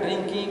 maybe they are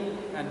drinking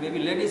and maybe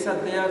ladies are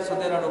there, so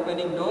they are not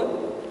opening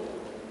door.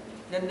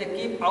 Then they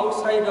keep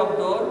outside of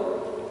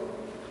door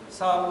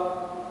some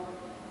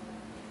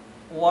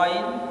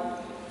wine,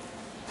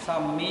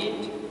 some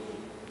meat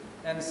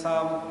and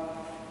some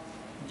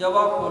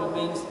java full,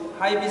 means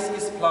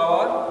hibiscus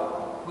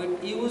flower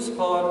with use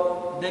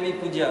for Devi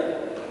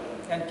Puja,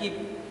 and keep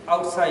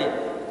outside.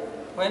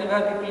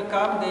 Whenever people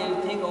come, they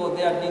will think, oh,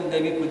 they are doing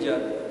Devi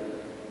Puja.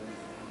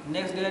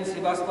 Next day when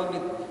Srivas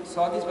Pandit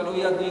saw this, well,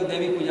 we are doing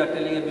Devi Puja,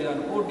 telling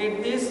everyone. Who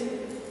did this?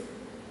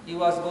 He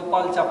was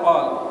Gopal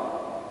Chapal,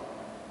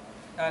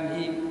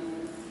 and he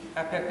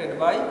affected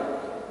by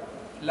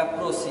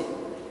leprosy.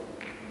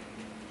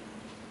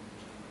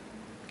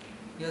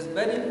 He was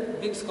very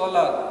big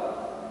scholar,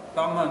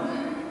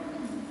 Brahman,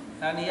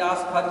 and he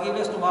asked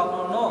forgiveness to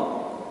Mahaprabhu.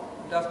 No,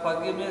 it was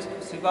forgiveness to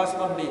Srivas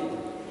Pandit.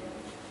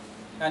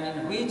 And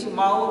in which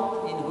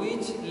mouth, in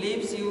which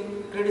lips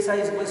you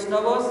criticize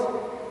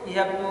Vaishnavas, you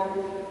have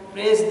to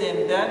praise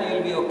them, then you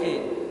will be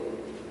okay.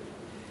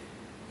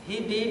 He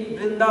did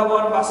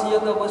Vrindavan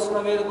Vasiyata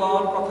Vaishnaver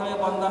Gaon Prathame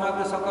Bandana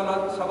Kre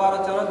Sakala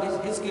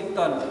Savarachara, his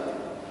kirtan.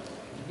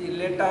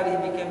 Later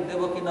he became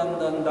Devaki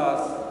Nandan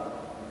Das,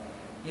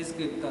 his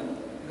kirtan.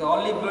 The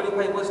only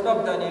glorify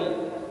Vaishnava, then he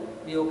will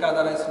be okay,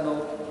 otherwise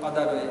no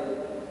other way.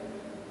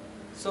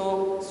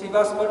 So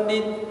Srivas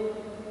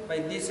Pandit, by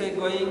this way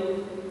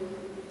going,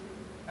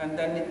 and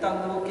then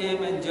Nityananda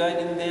came and joined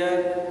in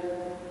there.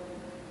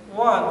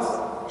 Once,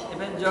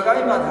 even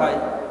Jagai Madhai,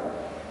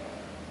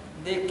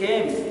 they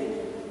came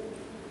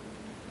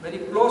very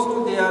close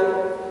to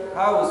their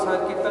house where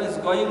Kirtan is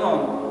going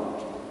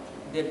on.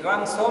 They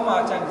drank so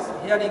much and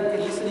hearing,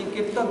 listening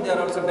Kirtan, they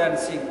are also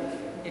dancing.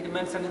 It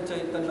mentioned in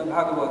Chaitanya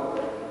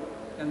Bhagavat.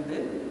 And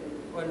they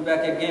went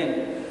back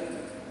again.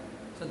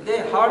 So they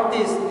heard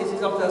this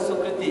is of the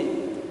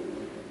Sukriti.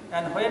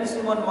 And when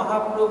Sriman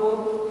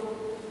Mahaprabhu,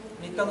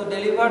 Nityananda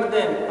delivered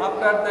them,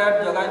 after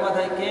that Jagai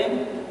Madhai came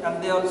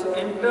and they also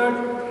entered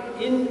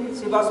in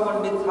Srivas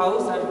Pandit's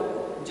house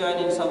and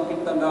joined in some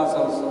Kirtan Das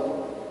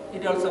also.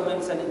 It also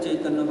mentioned in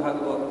Chaitanya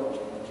Bhagavat.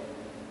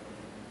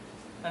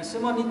 And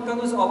Sriman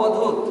Nityananda is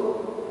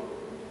Avadhut.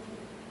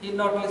 He is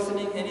not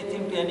listening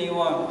anything to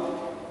anyone.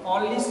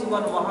 Only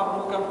Sriman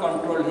Mahaprabhu can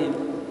control him,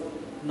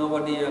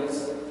 nobody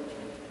else.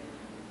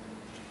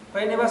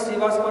 Whenever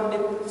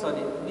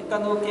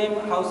Nityananda came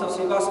house of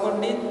Srivas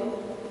Pandit,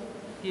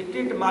 he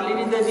treated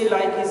Malini Devi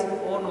like his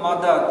own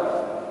mother.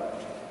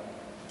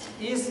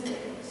 He is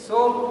so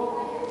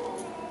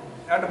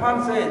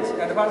advanced age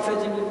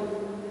in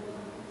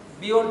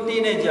beyond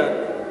teenager.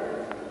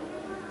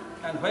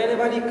 And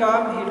wherever he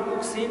come, he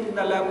took seat in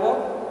the lap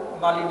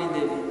of Malini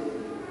Devi.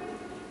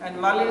 And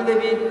Malini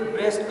Devi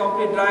breast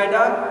completely dried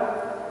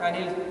up, and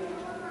he'll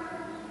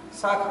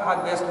suck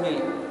her breast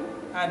milk.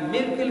 And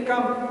milk will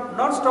come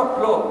non-stop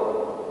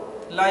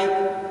flow, like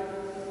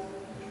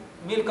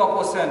milk of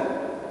ocean.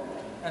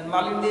 And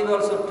Malini Devi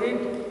also treat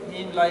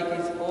him like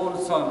his own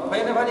son.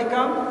 Whenever he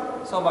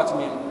come, so much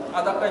milk.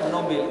 Other time,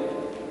 no milk.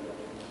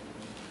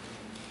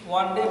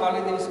 One day,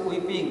 Malini Devi is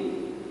weeping.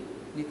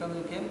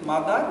 Nityananda came,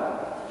 Mother,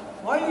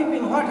 why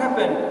weeping? What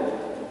happened?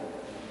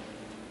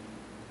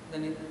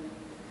 Then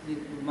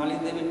Malini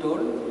Devi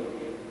told,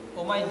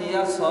 oh my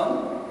dear son,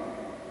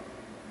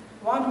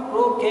 one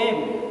crow came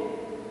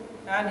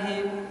and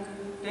he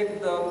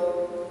took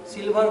the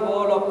silver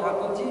bowl of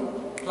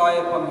Thakurji, fly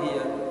from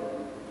here.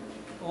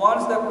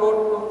 Once the crow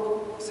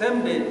took,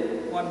 same day,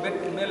 one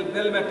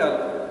bell metal,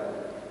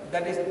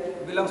 that is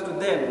belongs to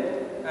them,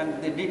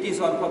 and the deities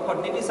one, for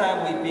deities I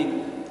am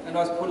weeping, and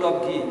was full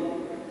of ghee.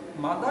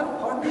 Mother,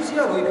 for this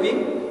you are weeping?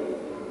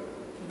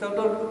 He told,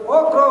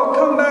 oh crow,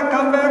 come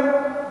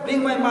back,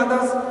 bring my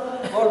mother's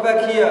Fall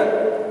back here.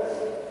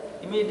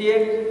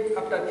 Immediate,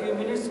 after a few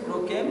minutes,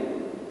 Guru came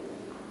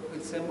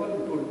with symbol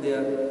and put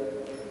there.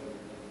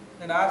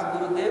 Then asked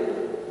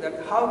Gurudev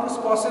that how it is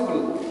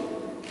possible.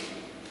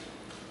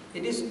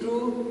 It is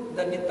true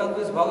that Nityananda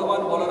is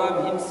Bhagavan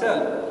Balaram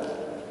himself.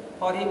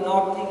 For him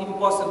nothing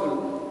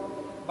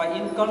impossible. By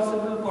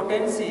inconceivable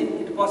potency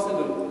it is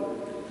possible.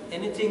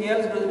 Anything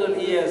else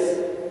Gurudev, yes.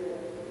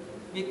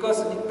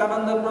 Because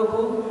Nityananda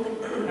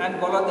Prabhu and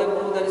Baladev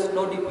Prabhu there is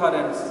no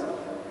difference.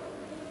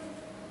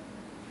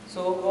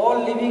 So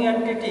all living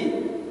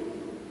entity,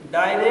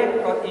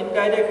 direct or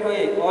indirect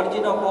way,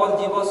 origin of all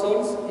Jiva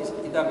souls is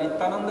either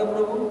Nityananda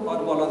Prabhu or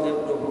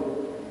Baladev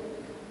Prabhu.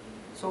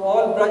 So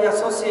all Braj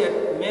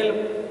associate,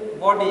 male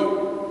body,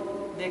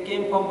 they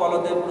came from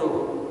Baladev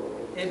Prabhu.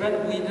 Even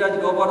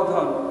Govindaji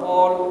Govardhan,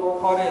 all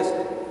forest,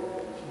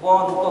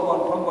 born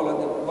from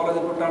Baladev.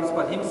 Baladev Prabhu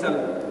transfer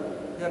himself.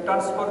 The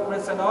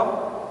transformation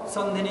of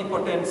Sandhini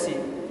potency.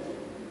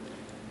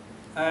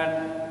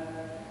 And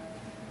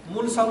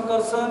Mul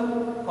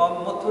Sankarshan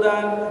from Mathura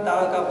and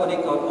Dwaraka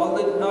Parikar.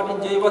 Although not in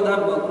Jaiva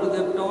Dharma,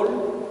 Gurudev told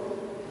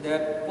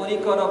that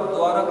Parikar of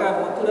Dwaraka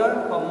and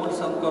Mathura from Mul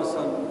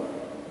Sankarshan.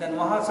 Then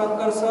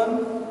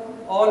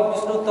Mahasankarshan, all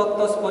Vishnu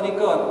Tattva's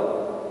Parikar,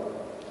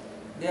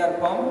 they are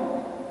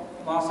from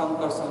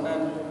Mahasankarshan.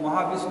 And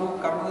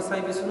Mahavishnu,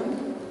 Karmadasai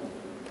Vishnu,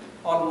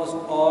 almost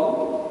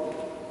all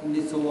in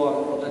this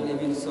world, the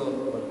living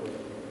soul,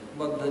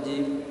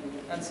 Baddhaji,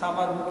 and some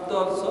are Mukta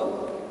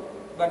also,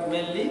 but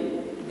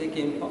mainly they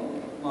came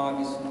from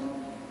Mahavishnu.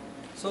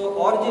 So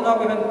origin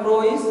of even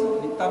Pro is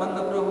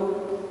Nityananda Prabhu.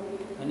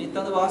 And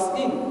Nityananda was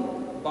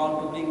asking,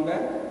 bound to bring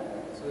back,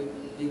 so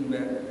it bring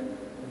back.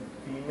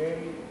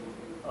 Female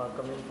are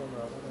coming from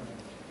Radha.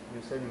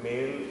 You said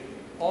male.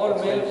 All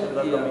male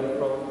are coming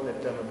from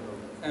Nityananda.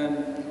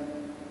 And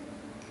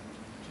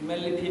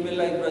mainly female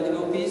like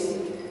Brajgopis,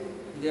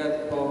 they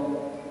are from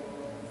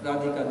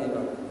Radhika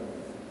Deva.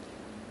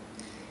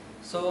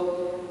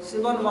 So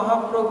Sriman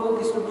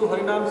Mahaprabhu is to do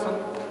Harinam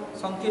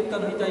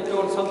Sankirtan, which I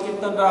told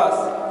Sankirtan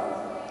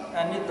Ras,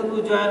 and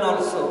Nityananda join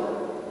also.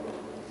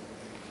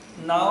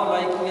 Now,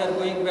 like we are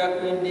going back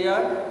to India,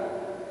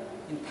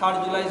 in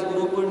 3rd July is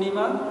Guru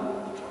Purnima,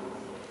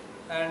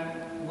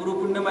 and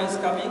Guru Purnima is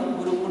coming.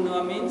 Guru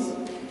Purnima means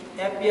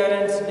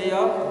appearance day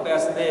of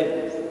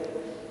Vyasdev.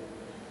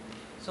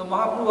 So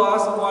Mahaprabhu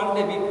asked one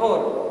day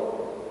before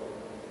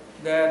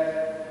that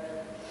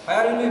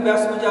where will be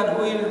Vyaspuja and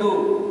who will do?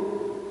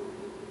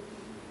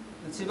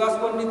 And Srivas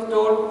Pandit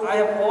told, I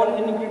have all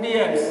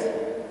ingredients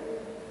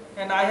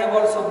and I have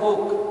also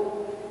book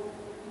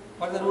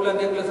for the rule and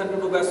regulation to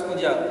do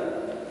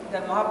Vyaspuja.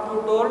 Then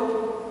Mahaprabhu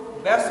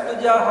told,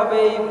 Vyaspuja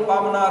habe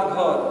Bamnar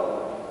Ghar.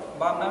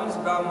 Bamna means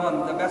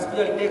Brahman. The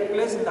Vyaspuja will take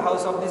place in the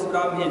house of this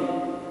Brahmin.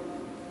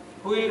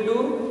 Who will do?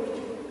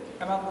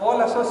 Among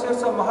all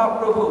associates of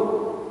Mahaprabhu,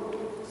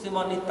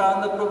 Sriman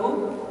Nityananda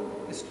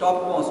Prabhu is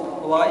topmost.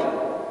 Why?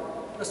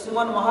 The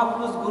Sriman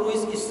Mahaprabhu's Guru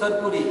is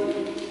Ishwarpuri.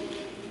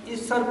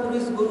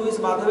 Ishwarpuri's Guru is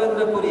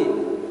Madhavendra Puri.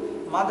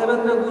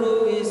 Madhavendra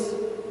Guru is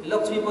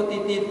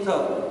Lakshmipati Tirtha.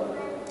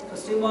 So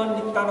Sriman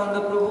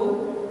Nityananda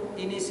Prabhu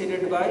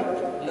initiated by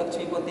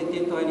Lakshmipati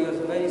Tirtha when he was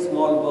a very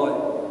small boy.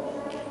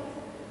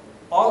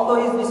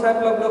 Although he is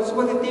disciple of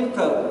Lakshmipati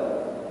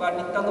Tirtha, but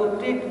Nityananda would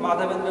treat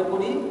Madhavendra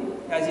Puri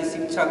as his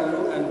Shiksha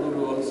Guru and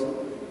Guru also.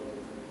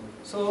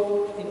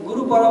 So in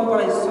Guru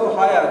Parampara is so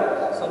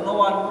higher, so no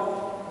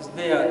one is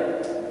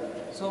there.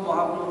 So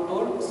Mahaprabhu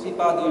told,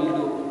 Sripad will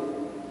do.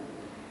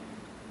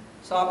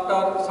 So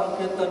after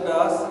Sankirtan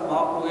Das,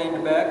 Mahaprabhu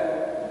went back.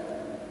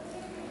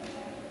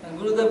 And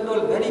Gurudev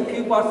told, very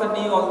few person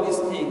knew all this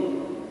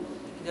thing.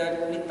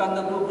 That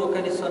Nityananda Guru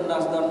broken his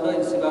sannyas danda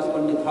in Srivas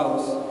Pandit's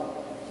house.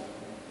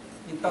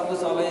 Nityananda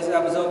was always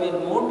absorbed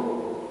in mood.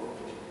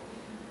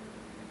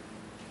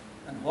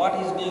 And what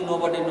he is doing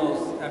nobody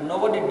knows. And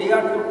nobody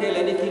dared to tell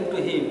anything to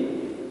him.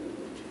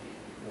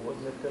 What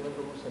was Nityananda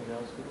Prabhu's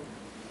sannyas guru?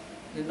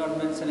 Did not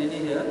mention any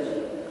here.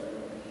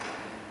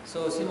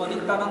 So Sriman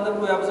Nityananda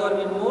Prabhu absorbed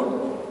in mood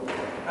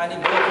and he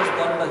broke his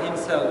danda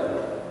himself.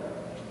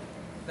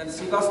 Then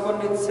Srivas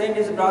Pandit sent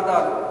his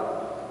brother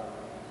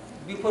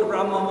before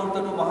Brahma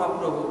Murta to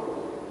Mahaprabhu.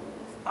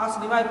 Asked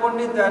Nimai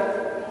Pandit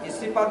that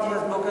Sripad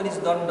has broken his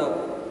danda.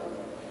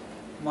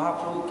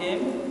 Mahaprabhu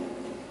came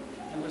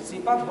and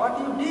said, Sripad, what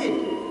you did?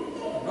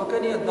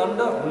 Broken your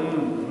danda?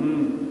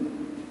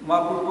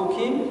 Mahaprabhu took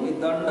him with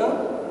danda,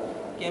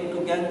 came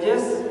to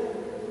Ganges.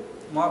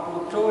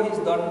 Mahaprabhu threw his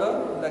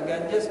danda, the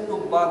Ganges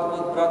took bath,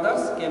 both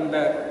brothers came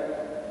back.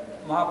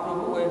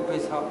 Mahaprabhu went to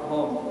his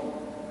home.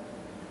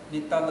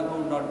 Nityananda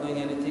Prabhu not doing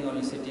anything,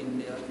 only sitting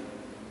there.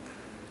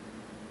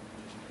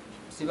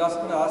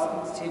 Srivaspada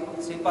asked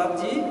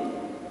Sripadji,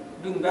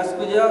 doing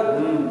Vyaspuja?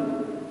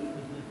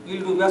 Will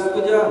do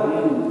Vyaspuja?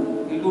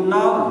 Will do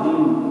now?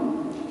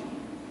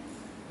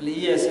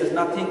 Yes,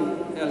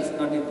 nothing else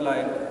not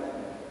replied.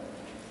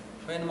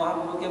 When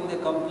Mahaprabhu came, they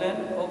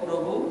complained, oh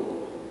Prabhu,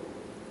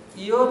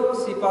 your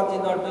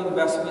Sripadji not doing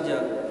Vyaspuja.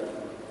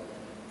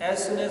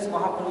 As soon as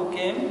Mahaprabhu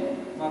came,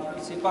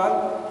 Mahaprabhu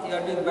Sripad, you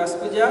are doing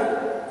Vyaspuja?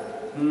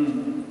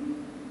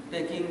 Take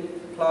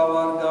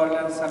flower,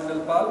 garland,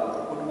 sandal palm,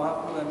 put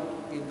Mahaprabhu and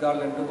give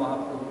garland to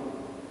Mahaprabhu.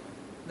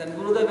 Then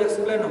Gurudev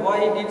explained why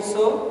he did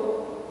so.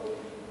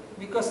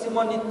 Because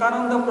Srimad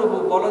Nityananda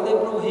Prabhu,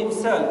 Baladev Prabhu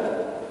himself,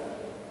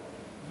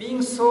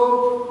 being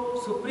so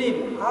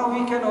supreme, how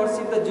he can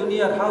worship the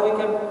junior, how he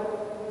can,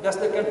 just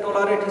they can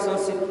tolerate his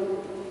worship,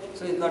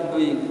 so he is not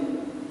doing.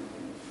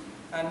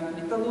 And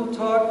Nityananda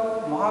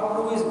thought,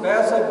 Mahaprabhu is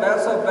best of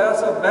best of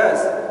best of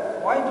best.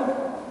 Why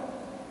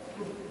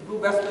do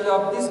best puja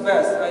of this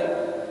best? I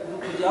do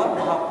puja of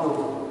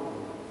Mahaprabhu.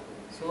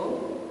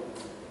 So,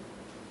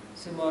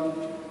 Srimad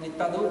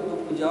Nityananda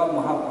do puja of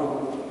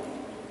Mahaprabhu.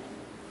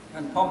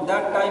 And from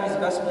that time his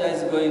best puja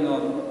is going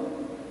on.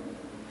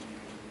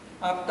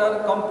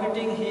 After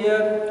completing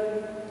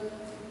here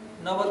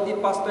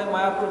Navadvip pastime,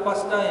 Mayapur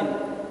pastime,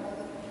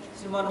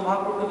 Srimad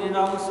Mahaprabhu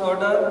renounced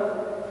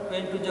order,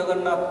 went to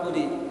Jagannath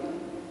Puri.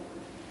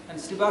 And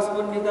Srivas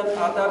Pandit and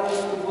Adar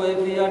used to go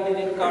every year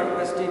during Card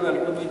festival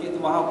to meet with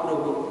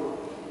Mahaprabhu.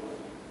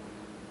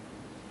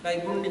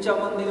 Like Gundicha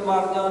Mandir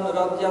Marjan,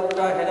 Rath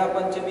Yatra, Hera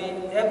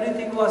Panchami,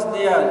 everything was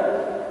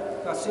there.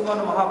 Because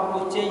Srimad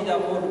Mahaprabhu changed the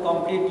mood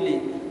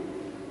completely.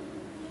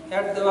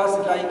 That there was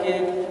like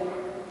a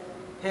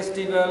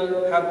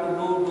festival, have to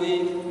do,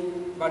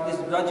 doing, but this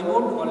Braj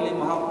mood only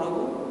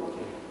Mahaprabhu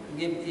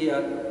gave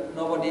here.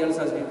 Nobody else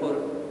has before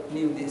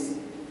knew this.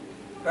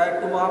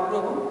 Prior to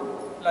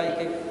Mahaprabhu, like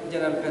a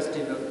general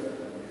festival.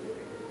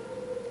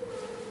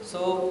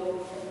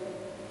 So,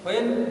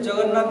 when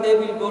Jagannath Dev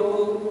will go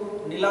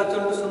to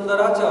Nilachal to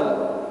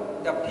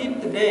Sundarachal, the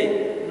 5th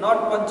day,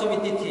 not Panchami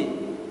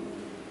Tithi,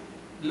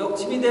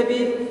 Lakshmi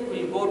Devi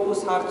will go to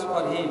search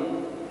for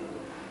him.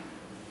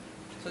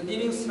 So,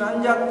 during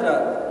Snan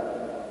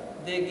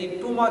Yatra, they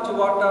give too much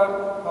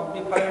water from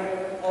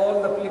different,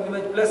 all the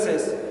pilgrimage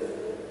places.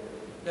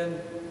 Then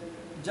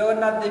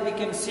Jagannath Dev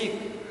became sick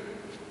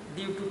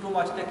due to too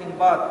much taking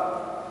bath.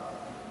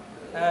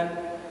 And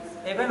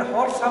even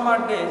hot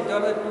summer day,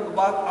 Jagannath took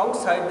bath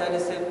outside, there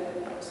is a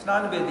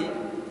Snan Bedi.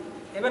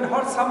 Even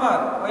hot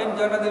summer, when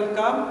Jagannath will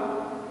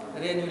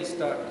come, rain will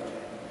start.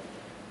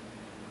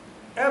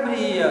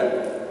 Every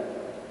year,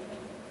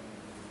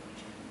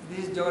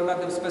 this is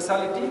Jagannath's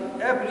speciality,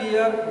 every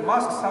year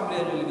must some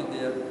rain will be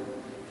there.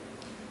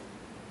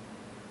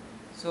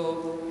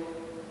 So,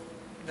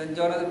 then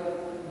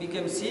Jagannath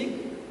became sick,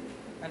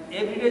 and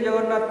every day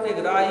Jagannath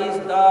take rice,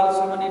 dal,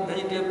 so many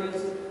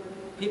vegetables.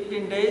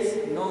 15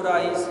 days, no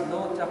rice,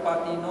 no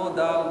chapati, no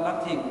dal,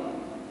 nothing.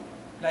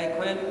 Like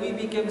when we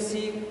became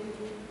sick,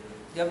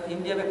 जब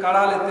India में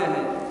काढ़ा लेते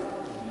हैं,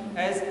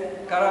 as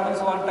काढ़ा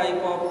means one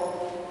type of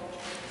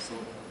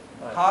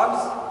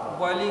herbs,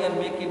 boiling and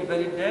make it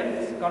very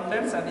dense,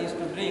 condensed, and used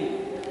to drink.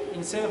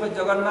 Instead of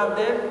Jagannath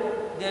Dev,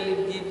 they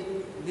will give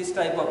this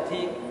type of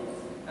thing,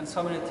 and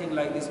so many things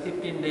like this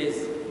 15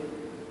 days.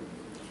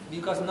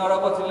 Because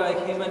Narabati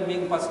like human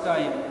being first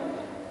time.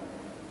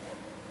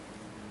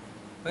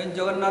 When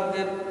Jagannath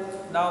Dev,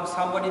 now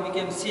somebody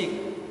became sick.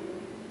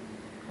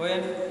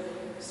 When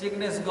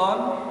sickness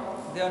gone,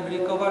 they want to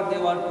recover,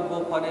 they want to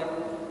go for a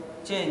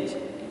change.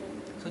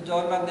 So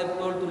Jagannath Dev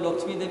told to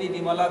Lakshmi Devi,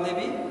 Vimala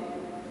Devi,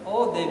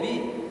 oh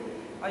Devi,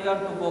 I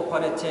want to go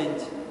for a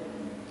change.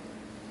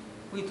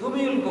 With whom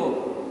you will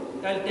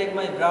go? I will take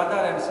my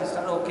brother and sister,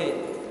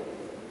 okay.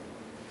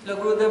 So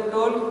Gurudev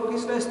told,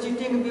 Krishna is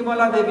cheating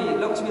Vimala Devi,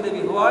 Lakshmi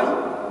Devi. Why?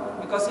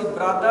 Because if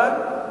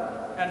brother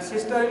and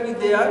sister will be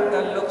there,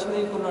 then Lakshmi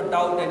Devi could not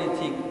doubt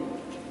anything.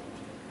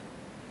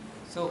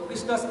 So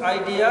Krishna's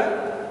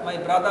idea, my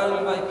brother will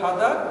be my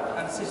father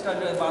and sister will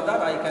be my mother,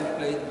 I can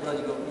play with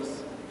Braj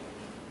Gopis.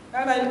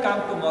 And I will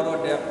come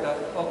tomorrow day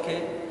after.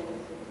 Okay.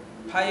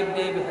 5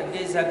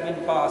 days have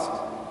been passed.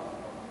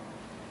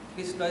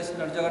 Krishna is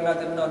not,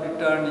 Jagannath is not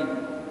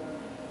returning.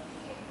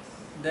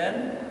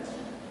 Then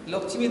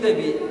Lakshmi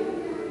Devi,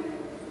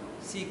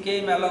 she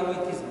came along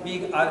with his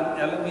big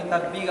army, along with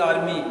her big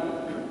army.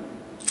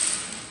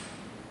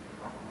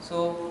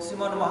 So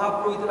Srimad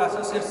Mahaprabhu with the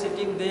associates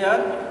sitting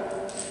there,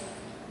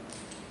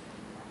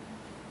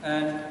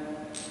 and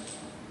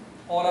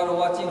all are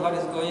watching what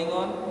is going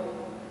on.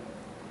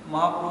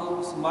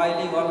 Mahaprabhu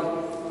smiling,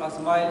 all are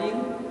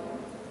smiling.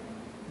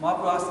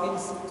 Mahaprabhu asking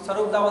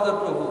Sarup Damodar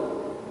Prabhu,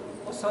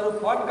 oh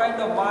Sarup, what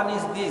kind of man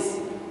is this?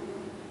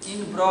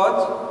 In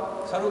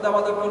Braj, Sarup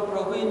Damodar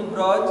Prabhu in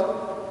Braj,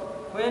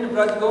 when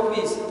Braj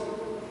Gopis,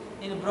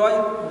 in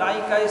Braj,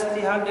 Naika is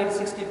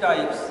 360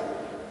 types,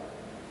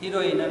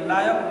 heroine, and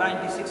Nayak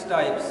 96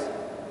 types.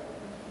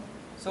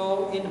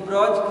 So in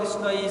Braj,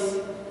 Krishna is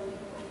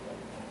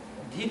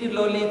Dhiri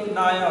Lolit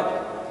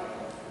Nayak.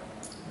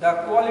 The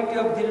quality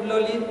of Dhiri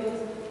Lolit,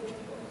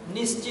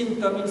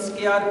 Nischinta means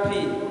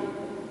carefree.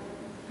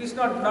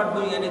 Krishna not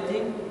doing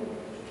anything,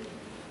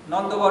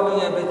 Nandava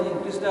doing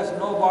everything. Krishna has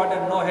no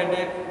burden, no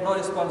headache, no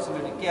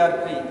responsibility,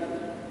 carefree.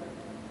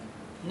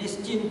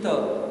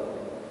 Nischinta.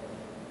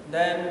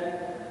 Then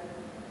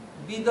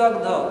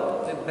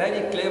Vidagdha,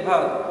 very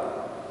clever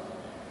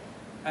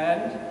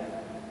and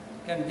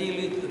can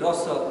deal with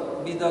rasa,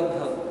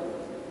 Vidagdha.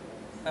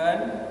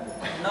 And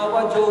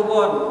Nava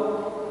Jauban,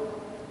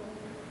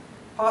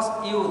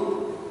 first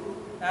youth,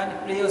 and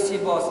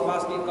Preyosi boss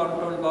must be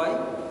controlled by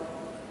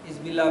his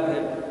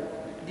beloved.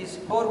 These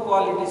four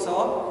qualities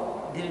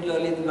of Dhiri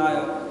Lalit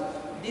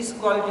Nayak. This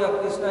quality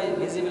of Krishna is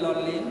visible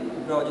only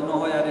in Braj,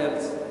 nowhere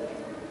else.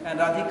 And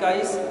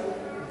Radhika is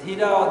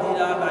Dhira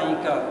Adhira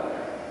Naika.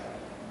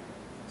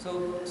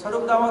 So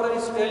Sarup Damodar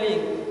is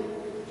telling,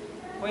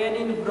 when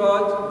in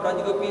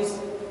Braj Gopis,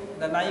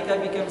 the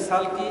Naika became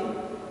sulky,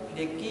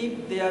 they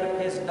keep their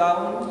face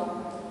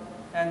down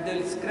and they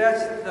will scratch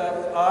the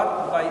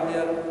earth by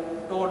their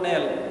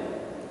toenail.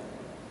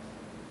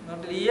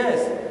 Not really,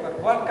 yes, but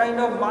what kind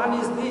of man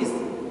is this?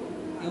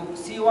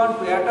 She wants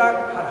to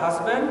attack her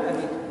husband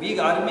and with big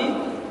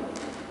army.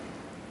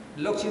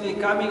 Lakshmi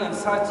coming and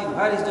searching,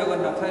 where is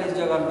Jagannath, where is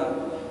Jagannath?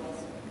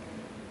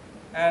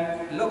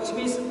 And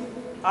Lakshmi's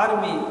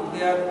army,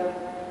 they are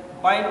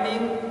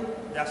binding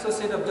the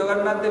associate of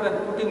Jagannath Dev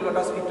and putting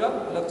lotus feet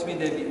of Lakshmi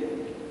Devi.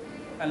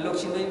 And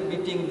Lakshmi Devi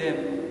beating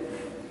them.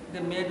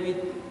 They made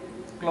with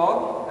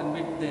cloth and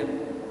beat them.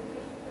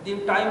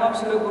 The time of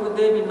Sri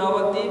Gurudev in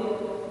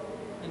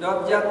Navadip, in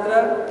Rath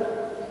Yatra,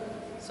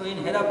 so in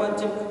Hera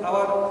Pancham,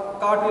 our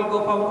cart will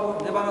go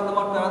from Devananda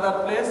Math to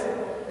another place.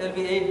 There will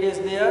be 8 days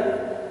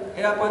there.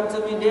 Hera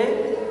Panchami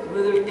day,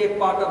 Gurudev will take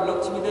part of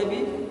Lakshmi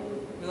Devi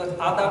because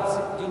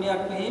others junior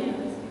to him,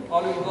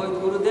 all will go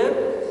with Gurudev,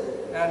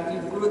 and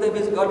if Gurudev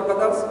is God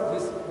brothers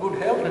with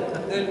good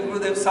health, they will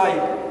Gurudev's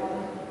side.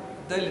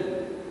 They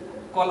will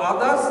call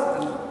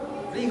others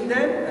and bring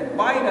them and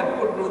bind and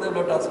put Gurudev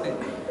lotus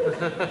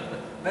feet.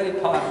 Very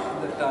fun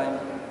at the time.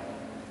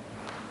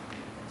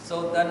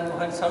 So then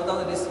when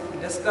Sardar is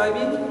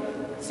describing,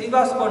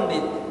 Srivas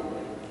Pandit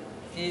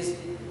is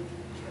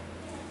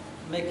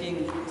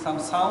making some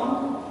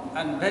sound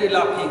and very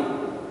laughing.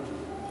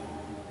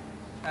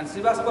 And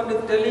Srivas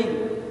Pandit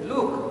telling,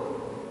 look,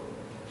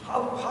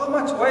 how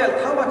much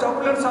wealth, how much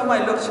opulence of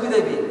my Lakshmi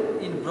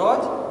Devi. In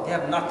Braj, they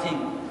have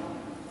nothing.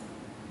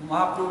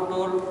 Mahaprabhu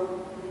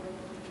told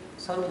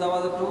Sarup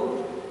Damodar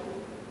Prabhu,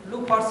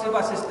 look what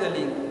Srivas is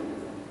telling.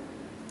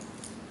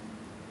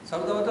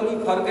 Sarup Damodar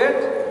will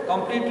forget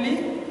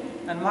completely,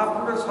 and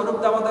Mahaprabhu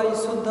Sarup Damodar is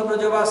Suddha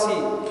Brajavasi.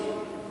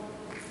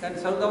 Then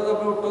Sarup Damodar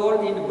Prabhu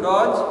told in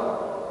Braj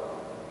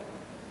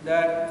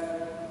that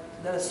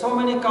there are so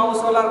many cows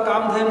all are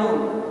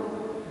Kamdhenu.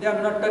 They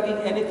are not taking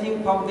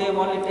anything from them,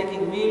 only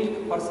taking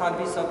milk for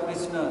service of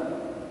Krishna.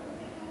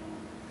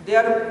 They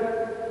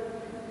are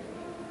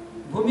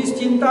Bhumis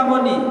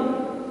Chintamani.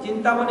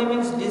 Chintamani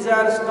means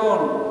desire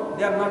stone.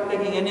 They are not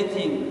taking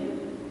anything.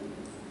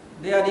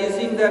 They are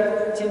using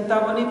that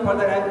Chintamani for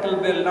their ankle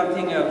bell,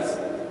 nothing else.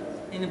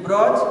 In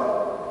Braj,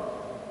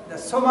 there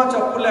is so much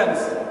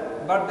opulence,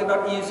 but they are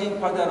not using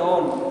for their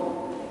own.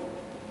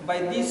 By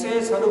this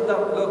way,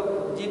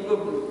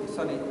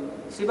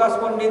 Srivas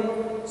Pandit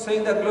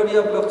showing the glory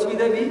of Lakshmi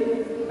Devi,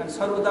 and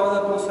Sarup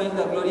Damodar showing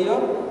the glory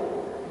of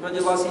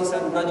Brajavasis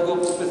and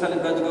Brajgopis, especially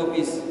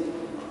Brajgopis.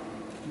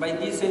 By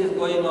this way it is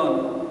going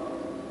on.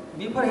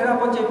 Before Hera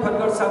Panchami, I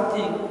forgot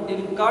something.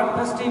 During Cart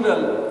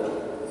festival,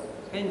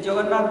 when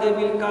Jagannath Dev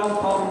will come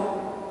from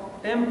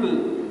temple,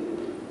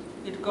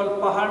 it is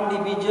called Pahandi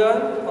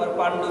Vijay or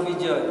Pandu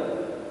Vijay.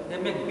 They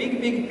make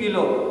big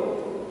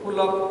pillow full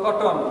of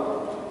cotton.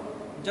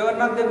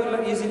 Jagannath Dev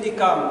will easily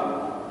come.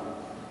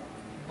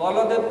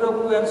 Baladev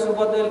Prabhu and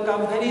Subhadra will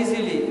come very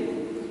easily.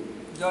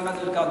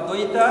 Jagannath will come.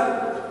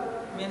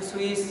 Dvaita means who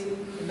is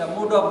in the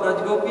mood of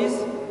Braj Gopis.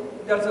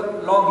 There is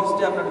a long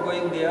history, I am not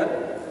going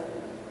there.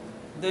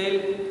 They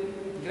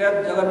will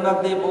grab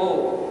Jagannath Dev,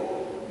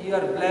 oh, you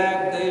are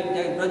black.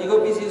 Braj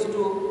Gopis used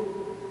to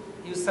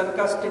use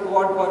sarcastic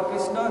word for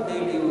Krishna, they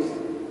will use.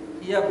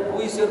 Who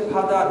is your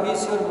father, who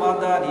is your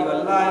mother, you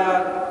are a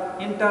liar,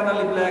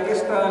 internally black,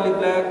 externally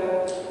black.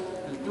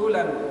 Tool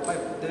and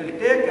they will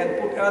take and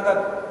put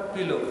another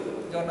pillow.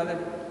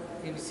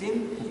 You've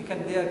seen, you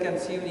can see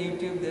on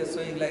YouTube, they are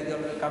showing like they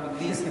are coming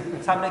this,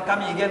 somebody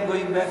coming again,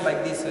 going back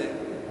like this way.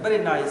 Very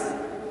nice.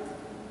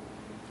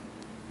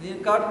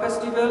 In Cart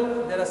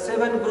festival, there are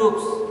 7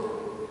 groups.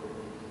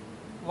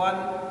 One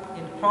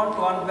in front,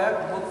 one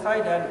back, both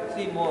side, and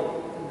 3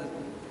 more in the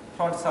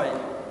front side.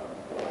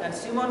 And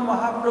Sriman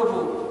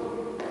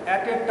Mahaprabhu,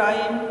 at a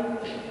time,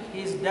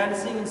 he is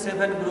dancing in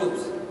 7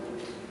 groups.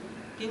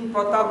 King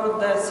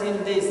Prataprudya has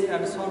seen this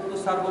and so to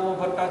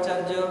Sarvabhauma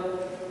Bhattacharya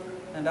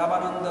and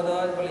Ramananda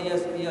Das. Well,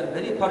 yes, we are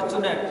very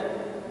fortunate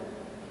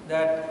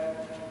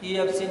that he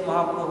have seen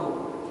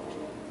Mahaprabhu.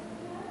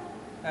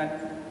 And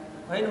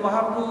when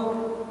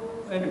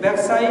Mahaprabhu went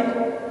backside,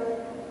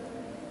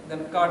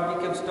 then cart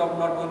became stopped,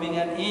 not moving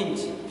an inch.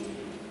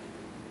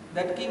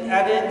 That king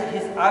arranged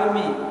his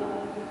army,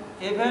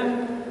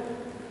 even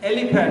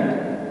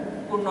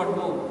elephant could not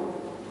move.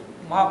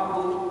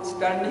 Mahaprabhu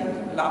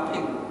standing,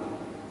 laughing.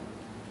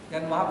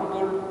 Then Mahaprabhu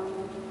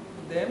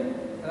told them,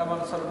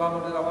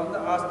 Ramananda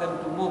asked them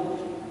to move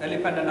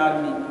elephant and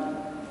army.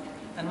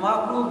 And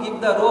Mahaprabhu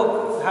gave the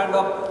rope hand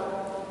of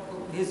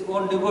his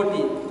own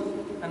devotee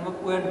and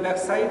went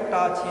backside,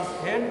 touched his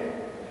head.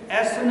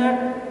 As soon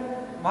as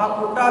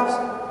Mahaprabhu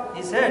touched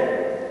his head,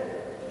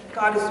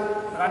 car is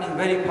running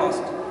very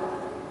fast.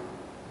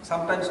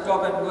 Sometimes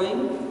stop and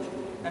going.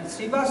 And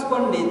Srivas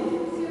Pandit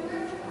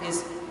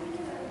is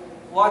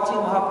watching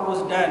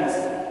Mahaprabhu's dance.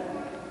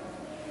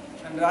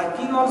 And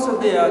king also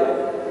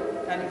there.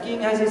 And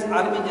king has his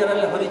army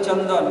general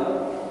Harichandan.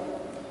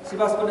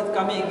 Srivas Pandit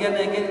coming again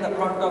and again in the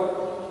front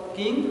of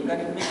king. Then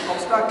it makes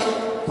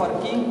obstacle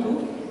for king to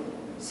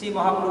see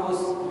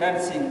Mahaprabhu's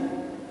dancing.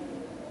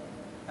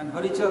 And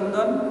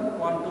Harichandan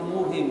want to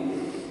move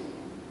him.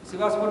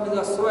 Srivas Pandit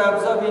was so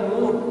absorbed in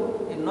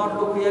mood, he not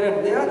look here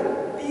and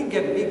there.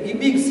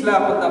 Big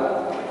slap on the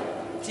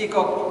cheek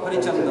of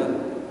Harichandan.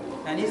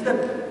 And he's the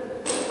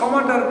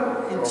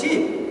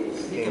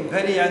commander-in-chief. He became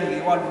very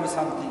angry, want to do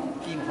something.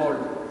 King hold.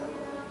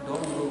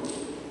 Don't do.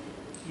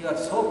 You are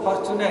so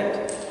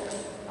fortunate.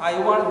 I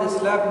want this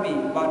slap me,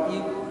 but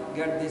you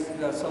get this,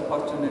 you are so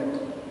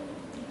fortunate.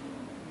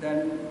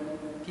 Then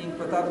King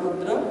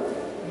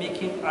Prataparudra make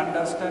him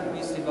understand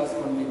who is Srivas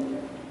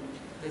Pandit.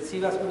 The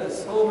Srivas Pandit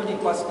has so many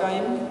first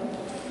time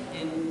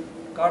in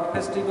God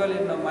festival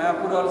in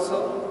Mayapur also,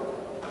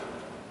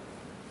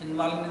 in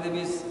Malini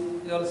Devi's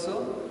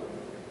also.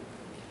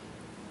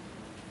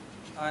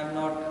 I am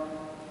not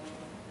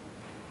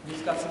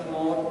discussing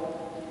more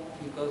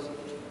because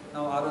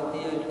now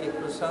Arati I will take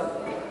prasad.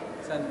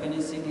 So I am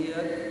finishing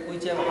here.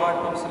 Which I have heard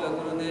from Srila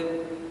Gurudev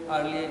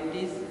early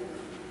 80s.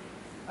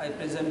 I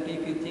present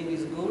if you think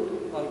is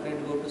good, all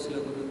credit go to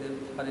Srila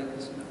Gurudev. Hare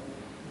Krishna.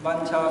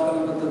 Vancha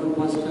kalpataru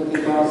pasta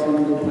vipas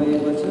and dupaya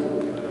vacha.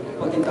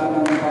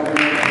 Patitanam